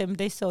look at them,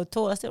 they're so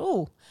tall. I said,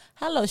 oh,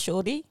 hello,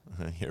 shorty.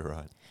 Yeah,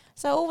 right.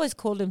 So I always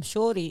call them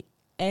shorty.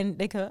 And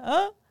they go,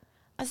 oh.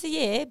 I said,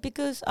 yeah,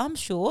 because I'm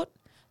short.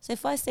 So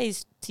if I say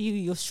to you,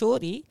 you're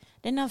shorty,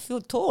 then I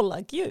feel tall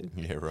like you.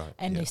 Yeah, right.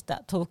 And yeah. they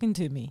start talking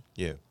to me.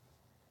 Yeah.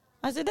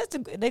 I said,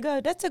 they go,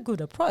 that's a good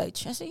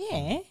approach. I said,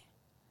 yeah,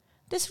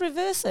 just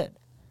reverse it.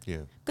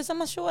 Yeah. Because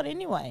I'm a short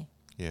anyway.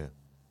 Yeah.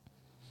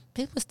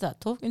 People start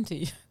talking to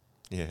you.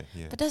 Yeah,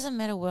 yeah. But it doesn't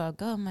matter where I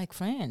go, I make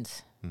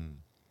friends. Mm.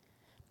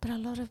 But a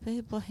lot of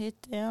people head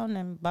down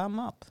and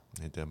bum up.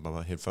 Head down,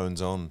 my headphones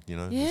on, you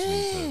know.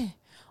 listening Yeah.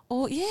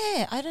 Or,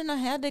 yeah, I don't know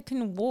how they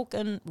can walk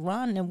and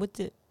run and with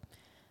the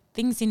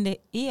things in their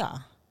ear.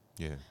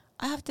 to, yeah.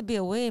 I have to be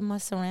aware of my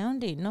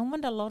surrounding. No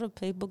wonder a lot of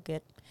people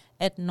get,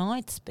 at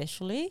night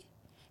especially,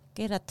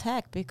 get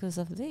attacked because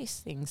of these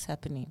things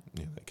happening.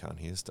 Yeah, they can't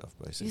hear stuff,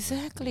 basically.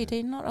 Exactly. Yeah.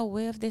 They're not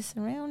aware of their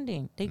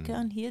surrounding. They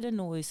can't hear the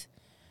noise.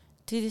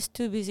 They're just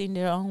too busy in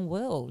their own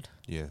world.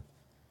 Yeah,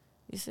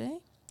 You see?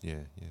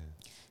 yeah, yeah.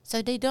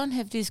 So they don't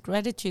have this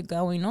gratitude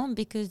going on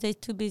because they're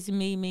too busy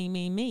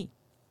me.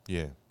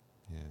 Yeah,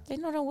 yeah, They're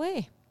not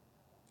aware.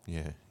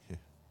 yeah, yeah.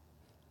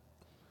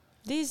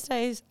 These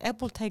days,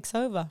 Apple takes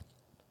over.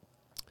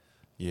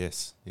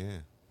 Yes, yeah.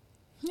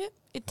 Yep,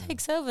 it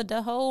takes over.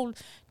 The whole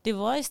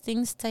device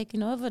thing's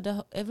taking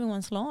over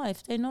everyone's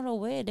life. They're not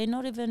aware. They're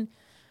not even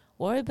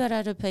worried about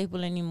other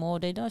people anymore.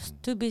 They're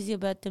just too busy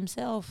about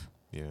themselves.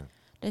 Yeah,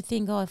 They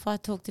think, oh, if I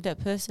talk to that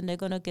person, they're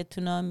going to get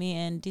to know me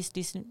and this.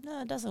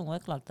 No, it doesn't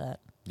work like that.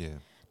 yeah.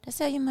 That's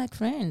how you make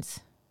friends.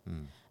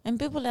 Mm. And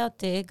people out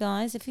there,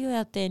 guys, if you're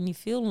out there and you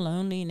feel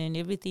lonely and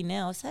everything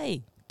else,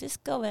 hey,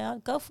 just go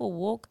out, go for a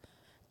walk,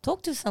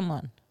 talk to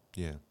someone.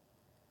 Yeah,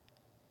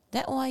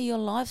 That way your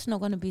life's not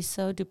going to be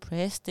so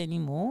depressed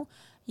anymore.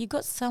 You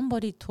got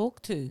somebody to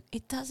talk to.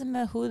 It doesn't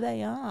matter who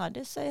they are.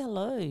 Just say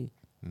hello.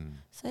 mm.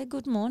 Say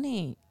good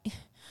morning.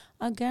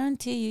 I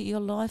guarantee you your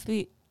life will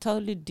be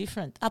totally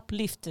different,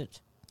 uplifted.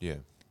 yeah.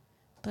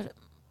 But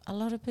a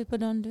lot of people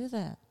don't do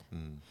that.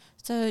 Mm.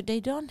 So they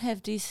don't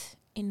have this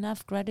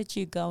enough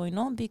gratitude going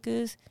on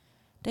because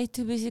they're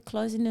too busy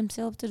closing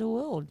themselves to the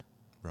world.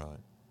 Right.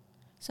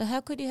 So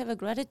how could you have a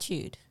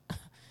gratitude?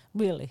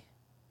 Really?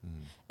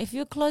 Mm. If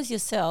you close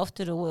yourself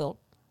to the world,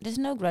 there's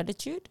no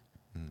gratitude.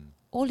 Mm.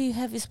 All you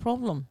have is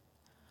problem.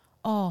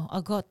 Oh,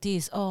 I got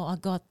this. Oh, I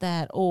got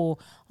that. Or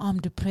I'm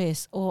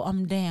depressed. Or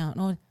I'm down.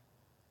 Or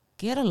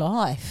get a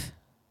life.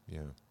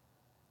 Yeah.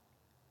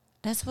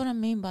 That's what I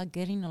mean by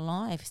getting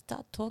alive.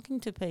 Start talking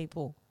to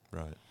people.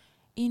 Right.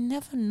 You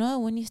never know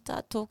when you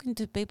start talking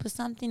to people,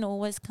 something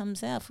always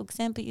comes out. For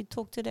example, you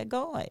talk to that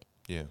guy.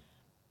 Yeah.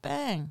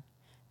 Bang.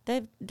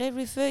 They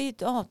refer you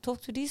to, oh,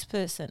 talk to this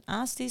person.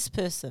 Ask this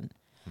person.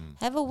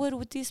 Have a word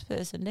with this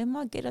person. They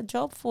might get a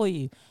job for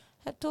you.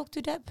 Talk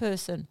to that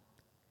person.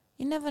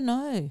 You never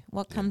know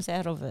what comes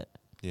out of it.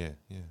 Yeah.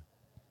 Yeah.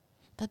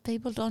 But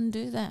people don't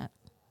do that.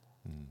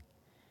 Mm.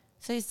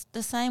 So it's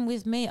the same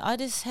with me. I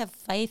just have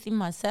faith in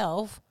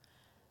myself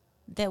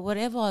that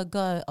wherever I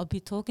go, I'll be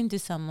talking to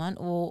someone,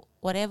 or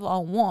whatever I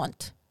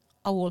want,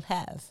 I will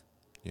have.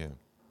 Yeah.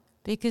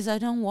 Because I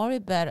don't worry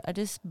about it. I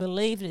just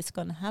believe it's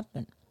going to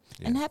happen.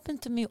 Yeah. And it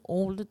happens to me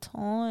all the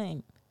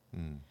time.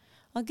 Mm.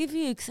 I'll give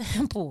you an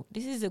example.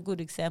 This is a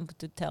good example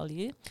to tell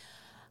you.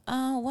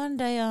 One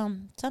day,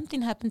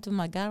 something happened to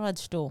my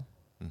garage door.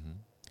 Mm-hmm.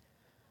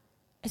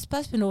 It's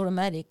supposed to be an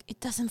automatic. It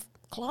doesn't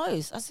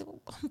close. I said,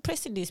 well, I'm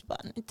pressing this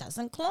button. It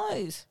doesn't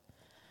close.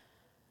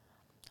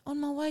 On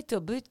my way to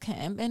a boot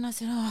camp, and I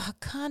said, oh, I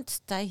can't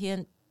stay here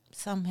and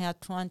somehow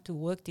trying to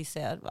work this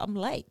out. I'm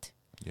late.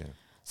 Yeah.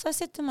 So I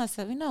said to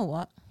myself, you know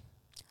what?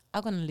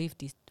 I'm going to leave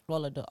this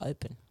roller door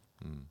open.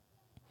 Mm.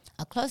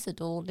 I close the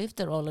door, leave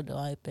the roller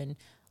door open.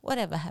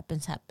 Whatever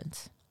happens,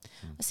 happens.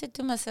 I said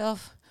to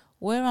myself,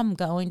 where I'm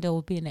going, there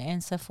will be an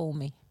answer for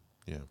me.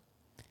 Yeah.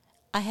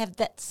 I have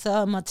that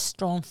so much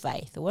strong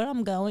faith. Where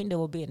I'm going, there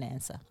will be an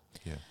answer.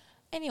 Yeah.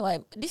 Anyway,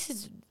 this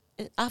is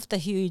after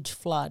huge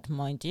flood,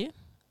 mind you.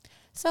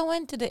 So I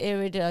went to the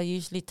area that I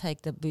usually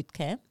take the boot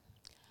camp.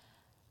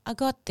 I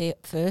got there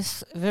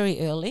first,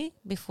 very early,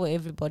 before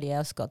everybody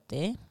else got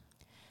there.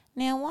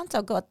 Now, once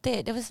I got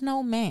there, there was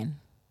no man.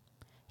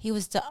 He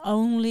was the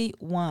only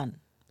one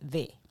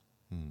there,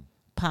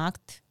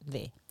 parked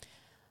there.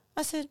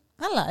 I said,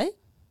 hello,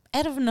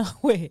 out of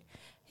nowhere.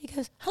 He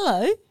goes,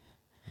 hello.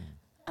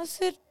 I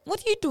said,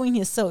 what are you doing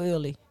here so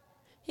early?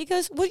 He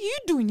goes, what are you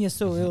doing here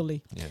so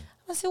early? Yeah.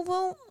 I said,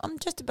 well, I'm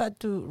just about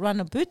to run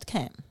a boot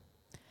camp.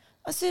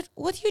 I said,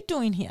 what are you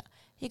doing here?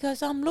 He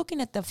goes, I'm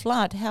looking at the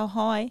flood, how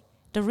high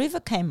the river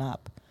came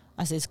up.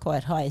 I said, it's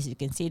quite high, as you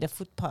can see, the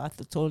footpath,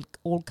 it's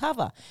all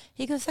cover.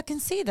 He goes, I can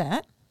see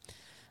that.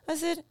 I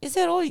said, is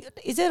that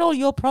all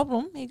your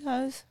problem? He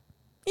goes,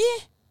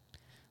 yeah.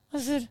 I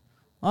said,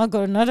 I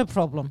got another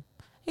problem.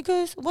 He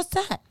goes, what's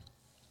that?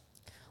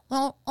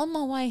 Well, on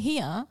my way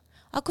here,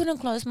 I couldn't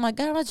close my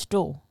garage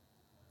door.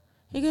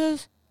 He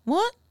goes,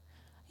 what?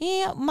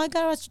 Yeah, my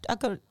garage, I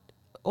got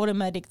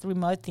automatic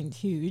remote thing,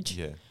 huge.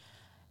 Yeah.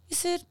 He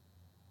said,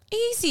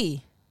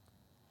 easy.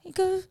 He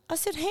goes, I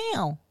said,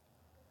 how?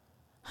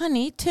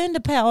 Honey, turn the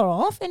power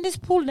off and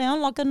just pull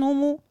down like a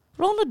normal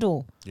roller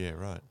door. Yeah,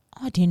 right.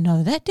 I didn't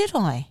know that, did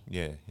I?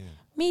 Yeah, yeah.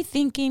 Me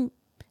thinking,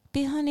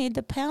 honey,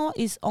 the power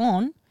is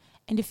on,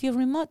 and if your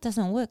remote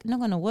doesn't work, it's not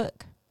going to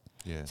work.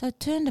 Yeah. So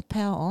turn the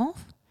power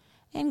off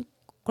and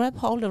grab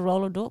hold of the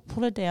roller door,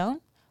 pull it down.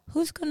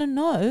 Who's going to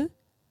know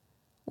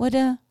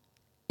whether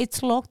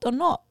it's locked or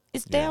not?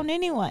 It's down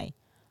anyway.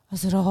 I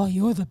said, oh,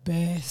 you're the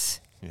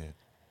best. Yeah.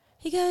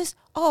 He goes,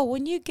 oh,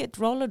 when you get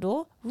roller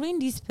door, ring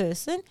this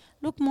person.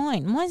 Look,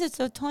 mine's is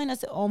so tiny. I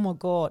said, oh, my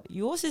God,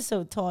 yours is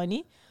so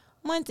tiny.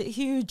 Mine's a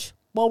huge,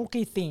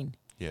 bulky thing.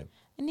 Yeah.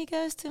 And he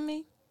goes to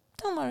me,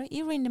 don't worry,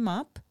 you ring them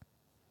up.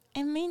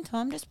 And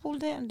meantime, just pull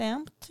that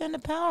down, turn the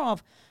power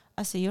off.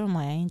 I said, you're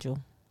my angel.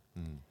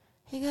 Mm.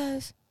 He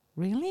goes,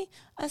 really?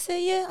 I said,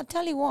 yeah, I'll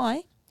tell you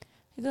why.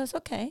 He goes,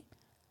 okay.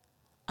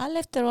 I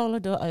left the roller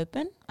door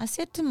open. I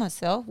said to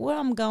myself, where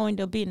I'm going,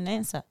 there'll be an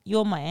answer.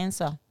 You're my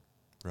answer.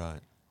 Right.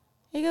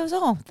 He goes,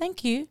 oh,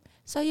 thank you.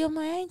 So you're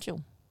my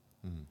angel.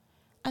 Mm.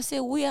 I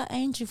said, we are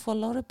angel for a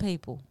lot of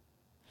people.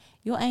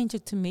 You're angel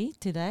to me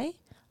today.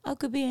 I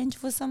could be angel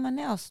for someone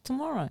else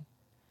tomorrow.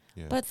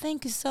 Yeah. But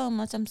thank you so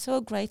much. I'm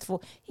so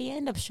grateful. He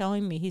ended up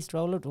showing me his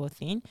roller door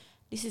thing.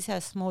 This is how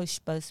small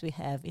space we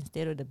have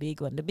instead of the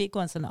big one. The big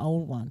one's an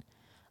old one.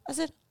 I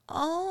said,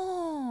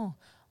 oh.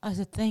 I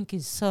said, thank you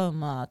so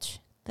much.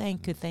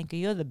 Thank you, thank you.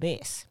 You're the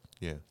best.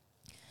 Yeah.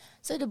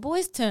 So the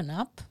boys turn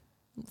up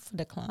for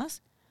the class,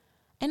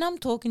 and I'm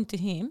talking to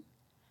him.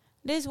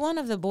 There's one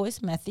of the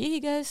boys, Matthew. He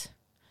goes,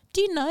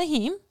 do you know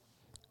him?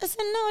 I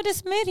said, no, I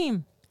just met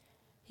him.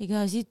 He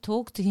goes, you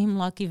talk to him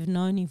like you've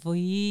known him for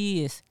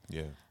years.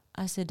 Yeah.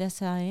 I said, that's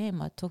how I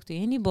am. I talk to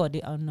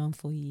anybody I've known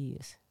for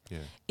years. Yeah.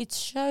 It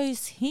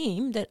shows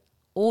him that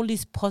all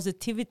this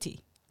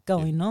positivity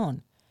going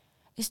on.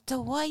 It's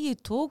the way you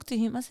talk to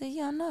him. I said,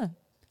 yeah, I know.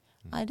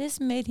 I just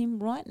met him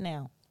right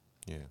now.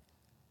 Yeah.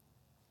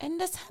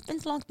 And that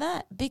happens like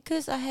that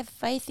because I have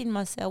faith in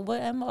myself.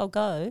 Wherever I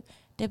go,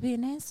 there'll be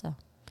an answer.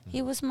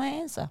 He was my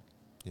answer.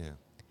 Yeah.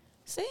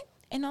 See?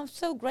 And I'm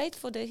so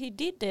grateful that he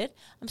did that.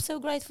 I'm so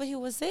grateful he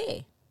was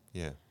there.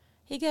 Yeah.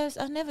 He goes,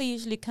 I never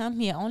usually come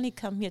here. I only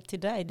come here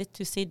today just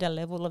to see the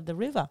level of the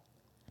river.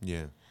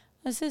 Yeah.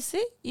 I said,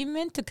 see, you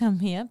meant to come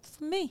here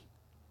for me.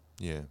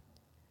 Yeah.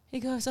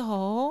 He goes,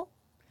 oh.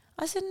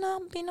 I said, no,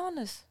 I'm being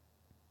honest.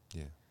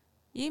 Yeah.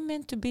 You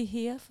meant to be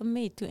here for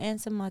me to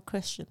answer my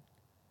question.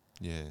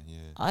 Yeah.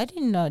 Yeah. I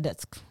didn't know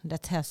that's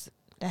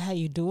how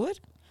you do it.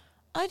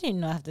 I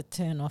didn't know I have to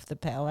turn off the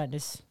power and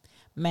just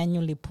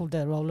manually pull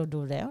the roller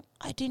door down.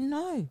 I didn't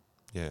know.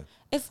 Yeah.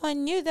 If I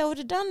knew, they would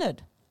have done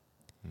it.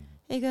 Mm.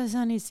 He goes,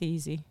 honey, it's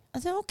easy. I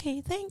said,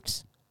 okay,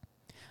 thanks.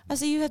 I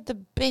said, you had the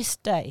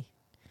best day.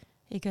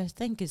 He goes,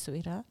 thank you,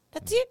 sweetheart.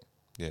 That's it.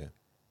 Yeah.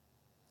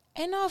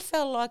 And I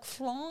felt like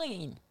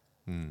flying.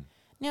 Mm.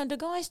 Now, the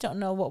guys don't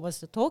know what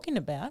was talking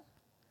about.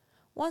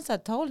 Once I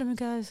told him, he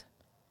goes,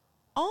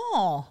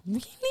 oh,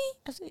 really?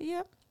 I said,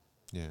 yeah.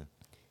 Yeah.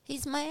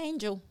 He's my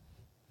angel.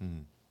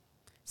 Mm.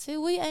 See,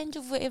 we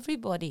angel for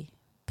everybody.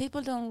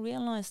 People don't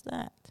realize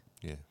that.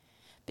 Yeah.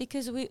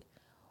 Because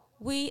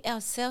we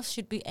ourselves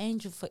should be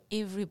angel for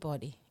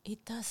everybody.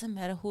 It doesn't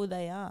matter who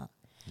they are.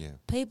 Yeah.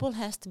 People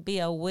has to be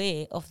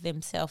aware of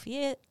themselves.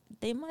 Yeah,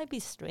 they might be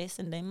stressed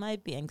and they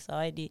might be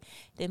anxiety.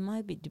 They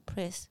might be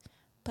depressed.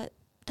 But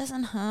it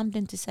doesn't harm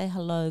them to say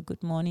hello,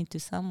 good morning to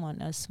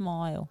someone, or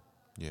smile.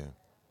 Yeah.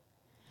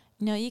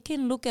 You know, you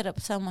can look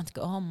at someone and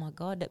go, oh, my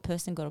God, that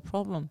person got a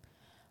problem.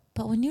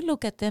 But when you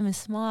look at them and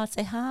smile,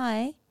 say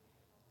hi,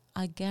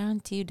 I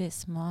guarantee you they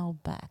smile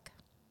back.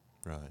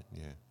 Right.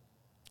 Yeah.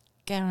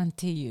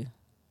 Guarantee you.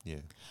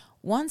 Yeah.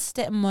 Once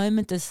that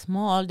moment of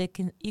smile,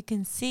 you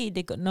can see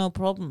they got no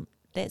problem.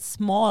 That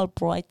smile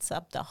brights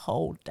up the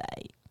whole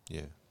day.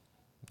 Yeah.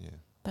 Yeah.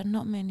 But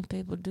not many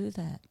people do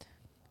that.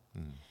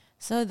 Mm.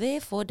 So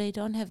therefore, they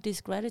don't have this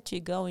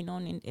gratitude going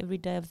on in every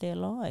day of their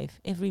life,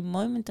 every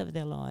moment of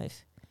their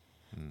life.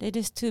 Mm. They're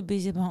just too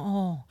busy about,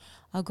 oh,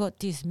 I got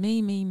this,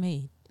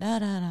 me, da,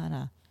 da, da,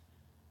 da.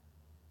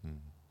 Mm.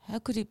 How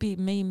could it be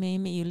me?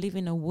 You live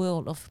in a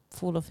world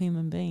full of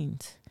human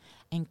beings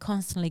and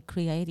constantly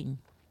creating.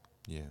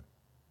 Yeah.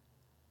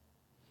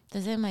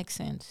 Does that make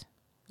sense?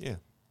 Yeah.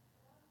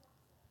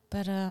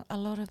 But a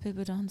lot of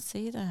people don't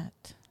see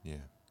that.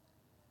 Yeah.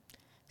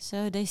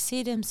 So they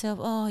see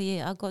themselves, oh,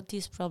 yeah, I got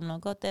this problem, I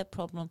got that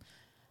problem.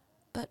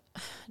 But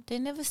they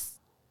never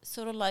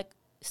sort of like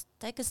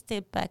take a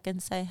step back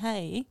and say,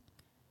 hey,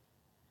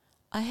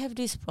 I have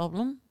this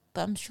problem,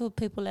 but I'm sure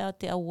people out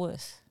there are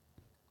worse.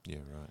 Yeah,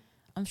 right.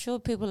 I'm sure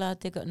people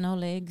out there got no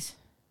legs,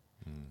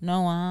 Mm.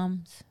 no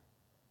arms.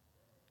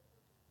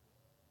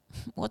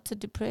 What's to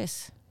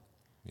depress?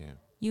 Yeah.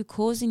 You're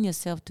causing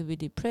yourself to be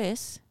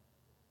depressed,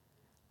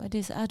 but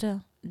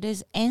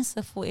there's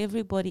answer for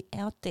everybody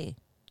out there.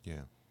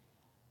 Yeah.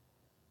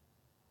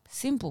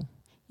 Simple.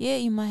 Yeah,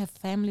 you might have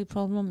family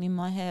problem, you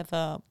might have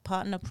a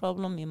partner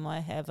problem, you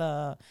might have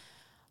a,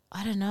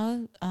 I don't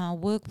know,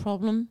 work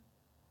problem.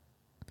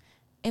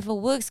 If a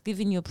work's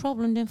giving you a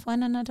problem, then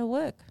find another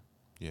work.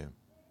 Yeah.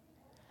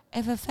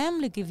 If a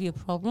family give you a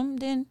problem,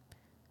 then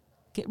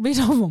get rid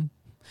of them.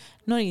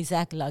 Not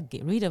exactly like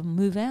get rid of them,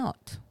 move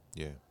out.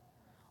 Yeah.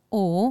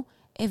 Or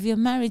if your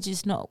marriage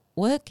is not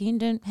working,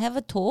 then have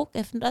a talk.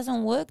 If it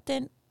doesn't work,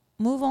 then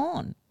move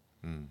on.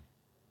 Mm.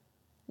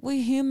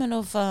 We're human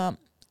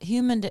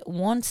that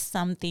wants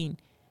something.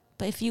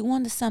 But if you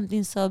want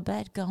something so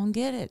bad, go and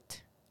get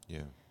it.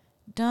 Yeah.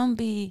 Don't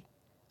be,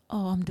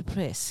 oh, I'm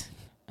depressed.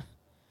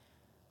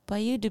 By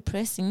you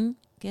depressing,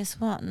 guess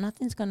what?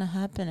 Nothing's going to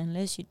happen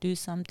unless you do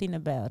something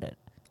about it.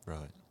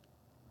 Right.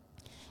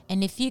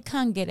 And if you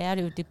can't get out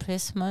of a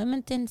depressed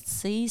moment, then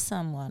see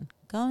someone.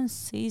 Go and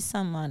see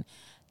someone.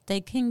 They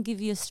can give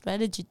you a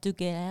strategy to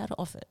get out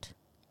of it.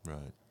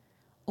 Right.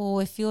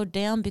 Or if you're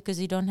down because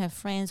you don't have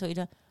friends or you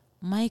don't,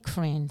 make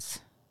friends.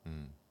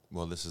 Mm.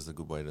 Well, this is a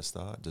good way to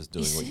start, just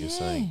doing what you're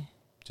saying.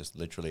 Just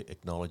literally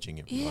acknowledging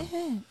everyone.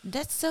 Yeah,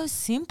 that's so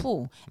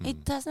simple.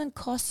 It doesn't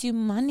cost you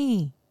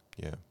money.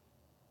 Yeah.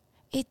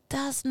 It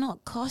does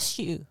not cost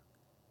you.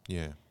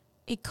 Yeah.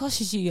 It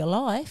costs you your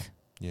life.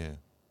 Yeah.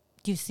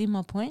 Do you see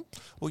my point?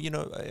 Well,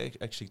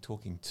 actually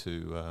talking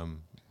to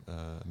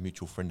a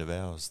mutual friend of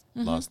ours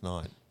last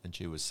night, and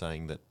she was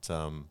saying that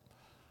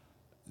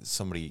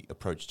somebody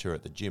approached her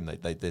at the gym.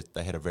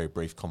 They had a very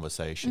brief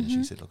conversation.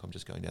 She said, "Look, I'm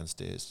just going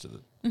downstairs to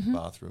the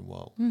bathroom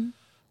while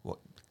what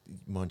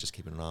you mind just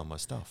keeping an eye on my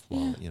stuff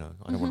while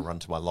I don't want to run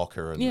to my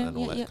locker and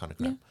all that kind of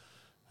crap."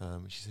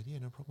 She said, "Yeah,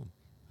 no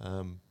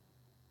problem."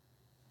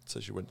 So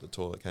she went to the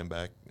toilet, came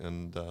back,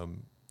 and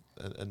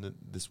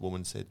this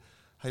woman said,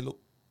 "Hey, look,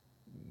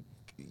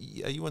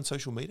 are you on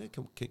social media?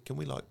 Can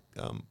we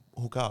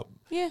hook up?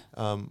 Yeah.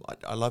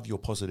 I love your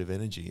positive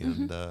energy,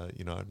 and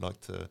I'd like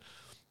to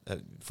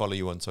follow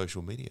you on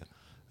social media."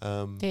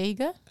 There you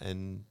go.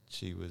 And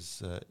she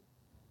was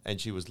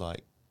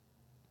like,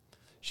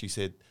 she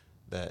said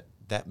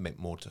that meant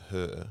more to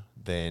her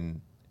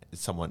than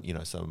someone,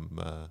 cause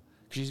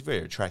she's very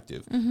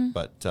attractive,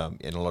 but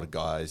and a lot of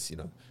guys,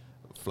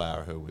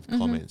 flower her with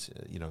comments,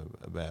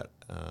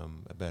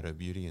 about her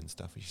beauty and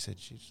stuff. And she said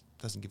she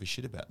doesn't give a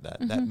shit about that.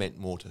 That meant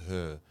more to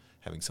her,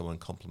 having someone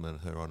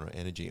compliment her on her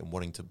energy and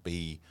wanting to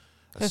be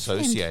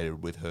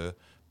associated with her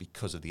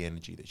because of the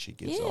energy that she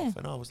gives off.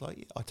 And I was like,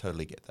 yeah, I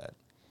totally get that.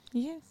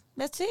 Yes,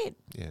 that's it.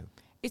 Yeah.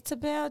 It's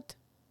about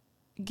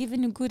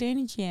giving a good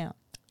energy out.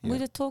 Yeah.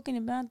 We're talking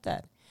about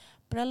that.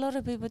 But a lot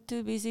of people are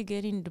too busy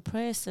getting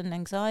depressed and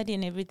anxiety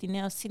and everything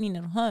else sitting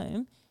at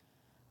home.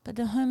 But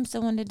the home's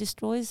the one that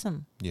destroys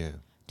them. Yeah.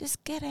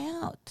 Just get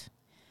out.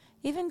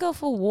 Even go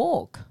for a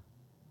walk.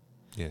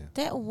 Yeah.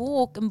 That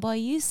walk, and by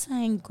you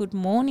saying good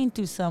morning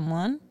to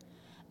someone,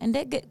 and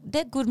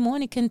that good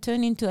morning can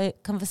turn into a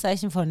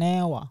conversation for an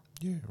hour.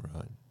 Yeah,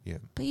 right. Yeah.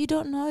 But you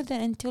don't know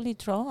that until you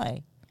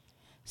try.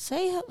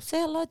 Say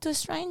hello to a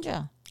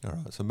stranger. All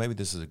right. So maybe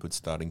this is a good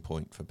starting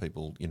point for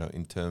people,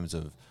 in terms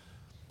of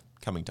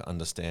coming to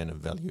understand and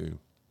value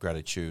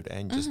gratitude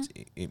and just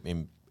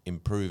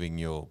improving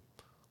your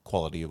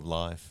quality of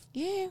life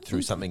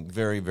through something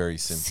very, very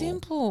simple.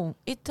 Simple.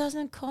 It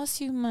doesn't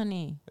cost you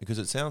money. Because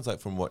it sounds like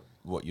from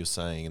what you're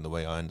saying and the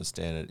way I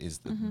understand it is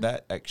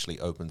that actually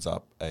opens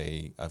up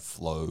a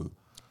flow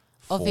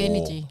of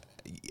energy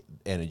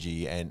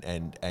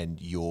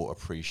and your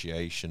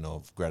appreciation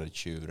of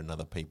gratitude and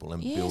other people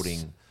and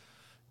building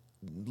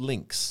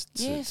links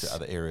to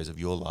other areas of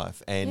your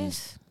life and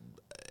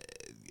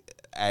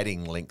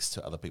adding links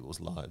to other people's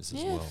lives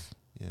as well.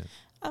 Yeah.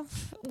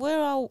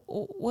 Where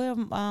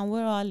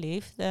I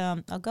live,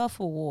 I go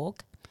for a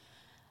walk,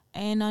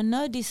 and I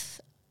know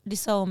this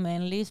old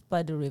man lives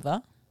by the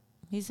river.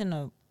 He's in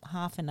a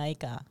half an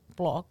acre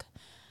block.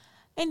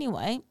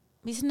 Anyway,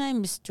 his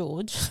name is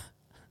George.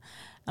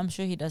 I'm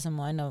sure he doesn't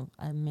mind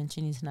I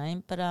mention his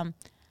name, but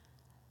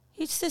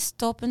he just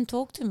stop and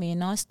talk to me,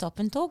 and I stop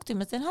and talk to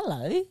him. I said,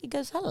 hello. He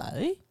goes,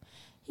 hello.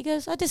 He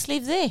goes, I just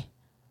live there.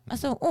 I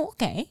said, oh,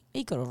 okay.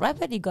 He got a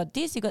rabbit, he got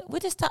this, we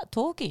just start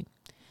talking.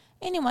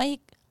 Anyway,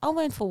 I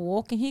went for a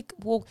walk, and he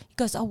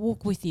goes, I'll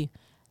walk with you.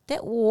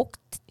 That walk,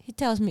 he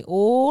tells me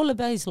all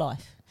about his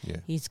life.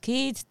 Yeah. His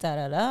kids,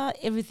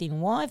 everything,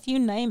 wife, you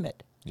name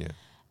it. Yeah.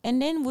 And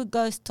then we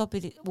go stop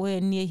it, we're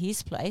near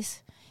his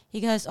place. He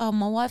goes, oh,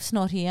 my wife's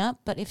not here,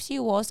 but if she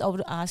was, I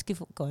would ask you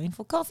for going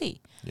for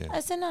coffee. Yeah. I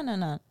said,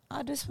 no.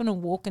 I just want to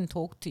walk and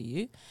talk to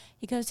you.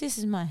 He goes, this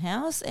is my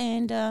house,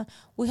 and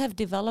we have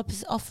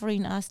developers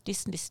offering us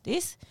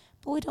this,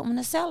 but we don't want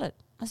to sell it.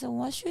 I said,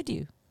 why should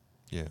you?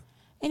 Yeah.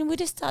 And we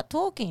just start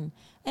talking.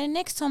 And the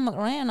next time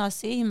around, I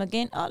see him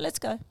again. Oh, let's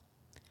go.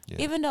 Yeah.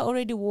 Even though I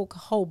already walk a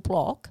whole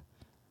block,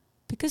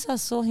 because I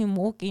saw him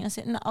walking, I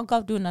said, no, I'll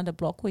go do another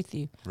block with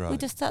you. Right. We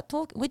just start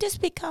talking. We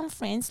just become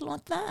friends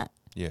like that.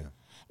 Yeah.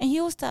 And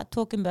he'll start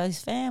talking about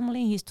his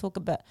family. He's talk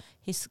about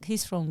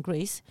he's from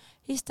Greece.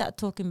 He start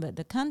talking about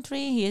the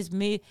country. He has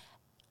me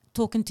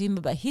talking to him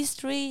about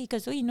history. He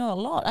goes, "Oh, you know a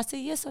lot." I said,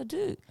 "Yes, I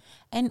do."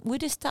 And we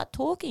just start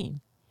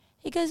talking.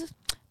 He goes,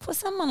 "For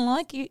someone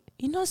like you,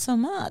 you know so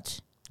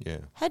much. Yeah.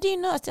 How do you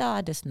know?" I said,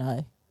 "I just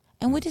know."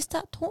 And we just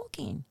start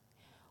talking.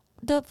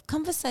 The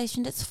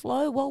conversation just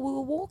flowed while we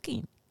were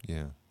walking.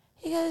 Yeah.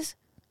 He goes,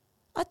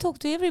 "I talk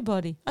to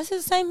everybody." I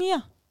said, "Same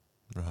here."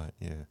 Right.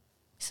 Yeah.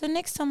 So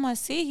next time I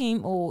see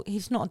him or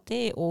he's not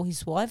there or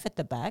his wife at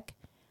the back,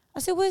 I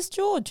said, "Where's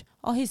George?"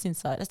 "Oh, he's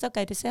inside." I said,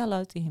 "Okay, to say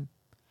hello to him."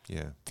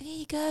 Yeah. There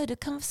you go. The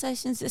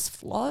conversations just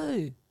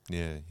flow.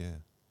 Yeah. Yeah.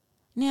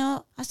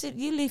 Now, I said,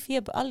 "You live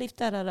here, but I live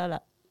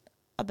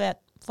about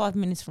 5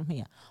 minutes from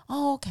here."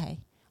 "Oh, okay.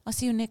 I'll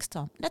see you next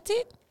time." That's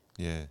it.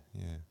 Yeah.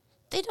 Yeah.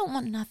 They don't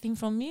want nothing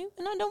from you,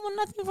 and I don't want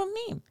nothing from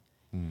him.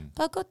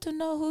 But I got to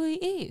know who he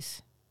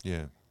is.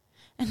 Yeah.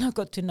 And I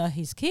got to know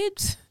his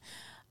kids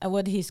and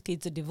whether his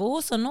kids are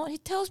divorced or not. He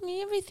tells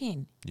me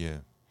everything. Yeah.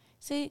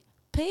 See,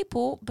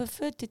 people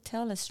prefer to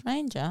tell a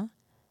stranger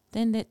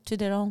than to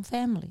their own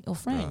family or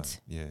friends.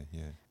 Right. Yeah.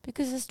 Yeah.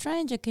 Because a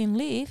stranger can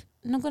leave,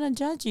 not going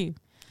to judge you.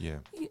 Yeah.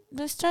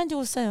 The stranger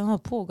will say, "Oh,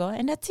 poor guy,"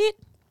 and that's it.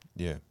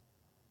 Yeah.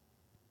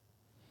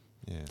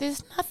 Yeah.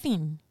 There's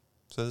nothing.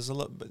 So there's a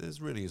lot, but there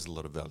really is a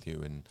lot of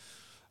value in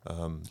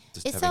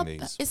just It's, having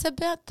these. it's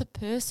about the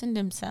person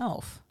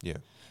themselves. Yeah.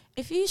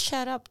 If you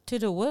shut up to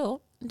the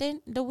world,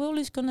 then the world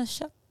is going to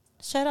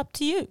shut up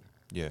to you.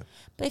 Yeah.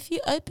 But if you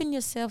open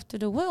yourself to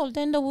the world,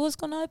 then the world's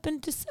going to open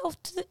itself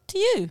to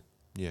you.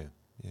 Yeah.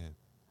 Yeah.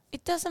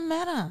 It doesn't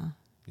matter.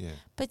 Yeah.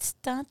 But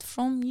start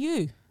from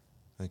you.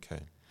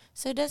 Okay.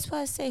 So that's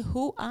why I say,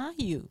 who are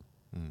you?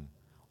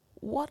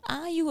 What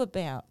are you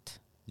about?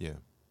 Yeah.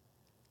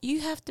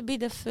 You have to be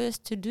the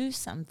first to do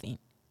something,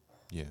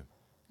 Yeah.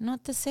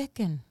 not the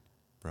second.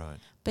 Right.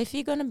 But if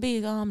you're going to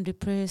be, "Oh, I'm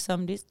depressed,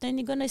 I'm this," then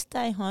you're going to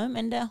stay home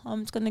and that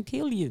home's going to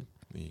kill you.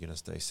 You're going to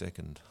stay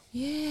second.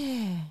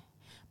 Yeah.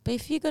 But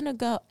if you're going to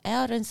go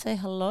out and say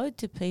hello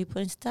to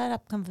people and start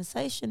up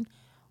conversation,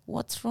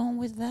 what's wrong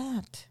with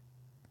that?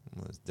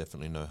 Well, there's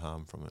definitely no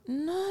harm from it.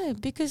 No,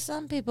 because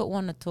some people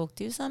want to talk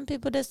to you. Some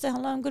people just say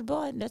hello and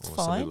goodbye. That's Or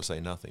fine. some people say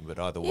nothing, but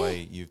either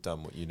way, you've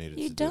done what you needed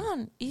You're to do.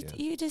 done.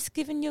 You're just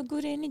giving your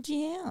good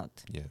energy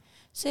out. Yeah.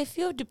 So if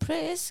you're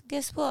depressed,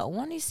 guess what?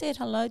 When you said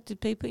hello to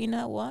people, you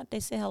know what? They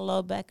say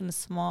hello back and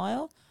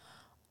smile.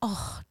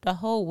 Oh, the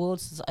whole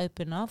world's just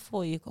open up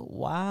for you. You go,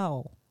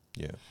 wow.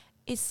 Yeah.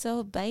 It's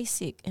so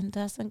basic and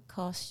doesn't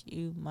cost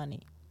you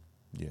money.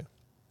 Yeah.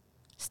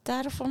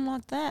 Start from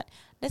like that.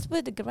 That's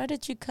where the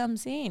gratitude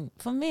comes in.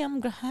 For me, I'm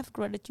going to have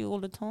gratitude all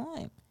the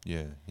time.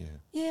 Yeah. Yeah.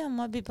 Yeah, I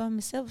might be by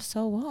myself,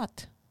 so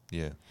what?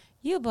 Yeah.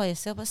 You're by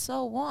yourself, but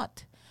so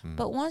what?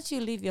 But once you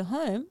leave your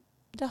home,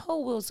 the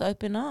whole world's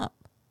open up.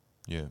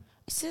 Yeah.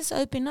 It's just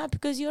open up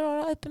because you're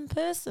an open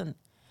person.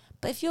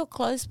 But if you're a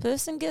closed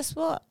person, guess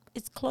what?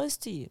 It's close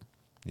to you.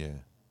 Yeah.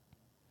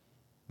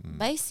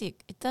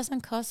 Basic. It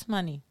doesn't cost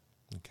money.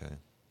 Okay.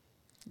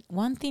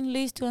 One thing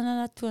leads to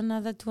another, to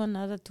another, to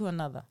another, to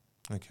another.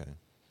 Okay.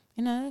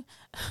 You know,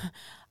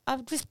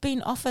 I've just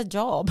been off a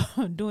job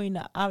doing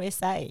a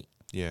RSA.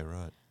 Yeah.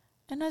 Right.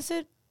 And I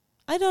said,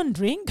 I don't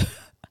drink.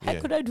 How Yeah.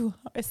 could I do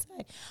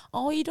RSA?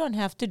 "Oh, you don't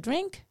have to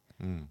drink.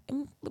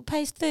 It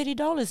pays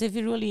 $30. If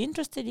you're really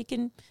interested, you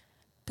can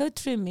go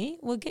through me.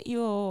 We'll get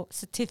your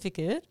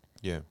certificate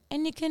Yeah.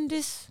 and you can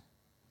just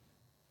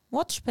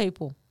watch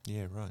people."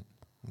 Yeah. Right.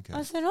 Okay.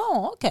 I said,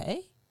 "Oh,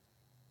 okay."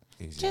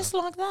 Easy Just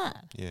enough. like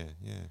that. Yeah.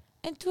 Yeah.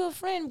 And to a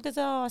friend, because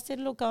I said,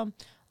 "Look,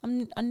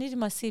 I need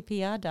my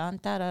CPR done."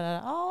 Da, da,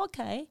 da. "Oh,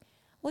 okay.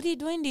 What are you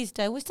doing these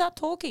days?" We start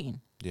talking.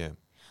 Yeah.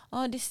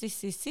 "Oh, this.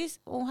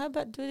 Well, how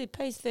about it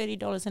pays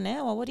 $30 an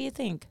hour? What do you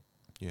think?"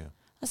 Yeah.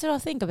 I said, "I'll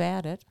think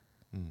about it."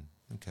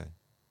 Okay.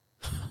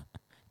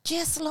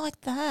 Just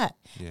like that.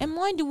 Yeah. And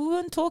mind you, we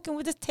weren't talking, we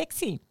were just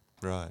texting.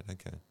 Right.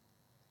 Okay.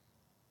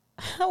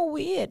 How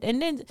weird.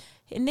 And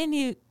then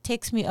you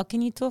text me, "Oh,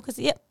 can you talk?" I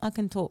said, "Yep, I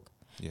can talk."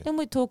 Yeah. Then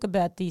we talk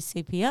about the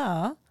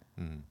CPR,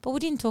 but we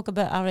didn't talk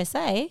about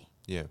RSA.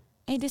 Yeah.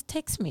 And he just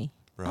texts me.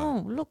 Right.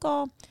 "Oh, look,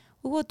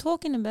 we were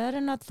talking about it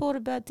and I thought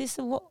about this.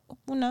 And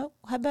how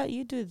about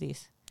you do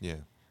this?"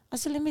 Yeah. I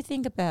said, "Let me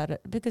think about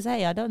it." Because,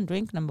 hey, I don't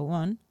drink, number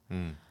one.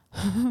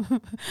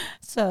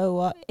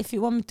 So if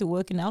you want me to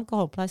work in an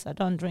alcohol place, I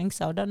don't drink,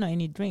 so I don't know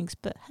any drinks.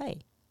 But,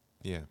 hey,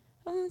 Yeah.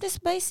 that's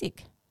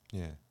basic.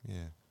 Yeah.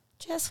 Yeah.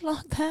 Just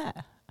like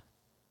that.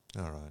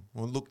 All right.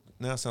 Well, look,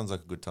 now sounds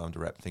like a good time to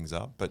wrap things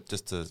up. But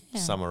just to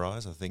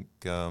summarise, I think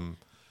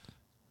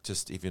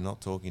just if you're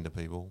not talking to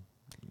people,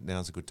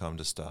 now's a good time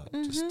to start.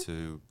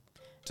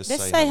 Just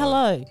Let's say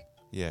hello.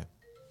 Yeah.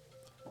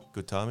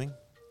 Good timing.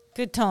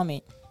 Good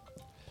timing.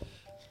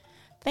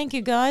 Thank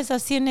you, guys. I'll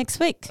see you next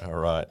week. All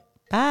right.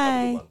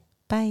 Bye.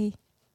 Bye.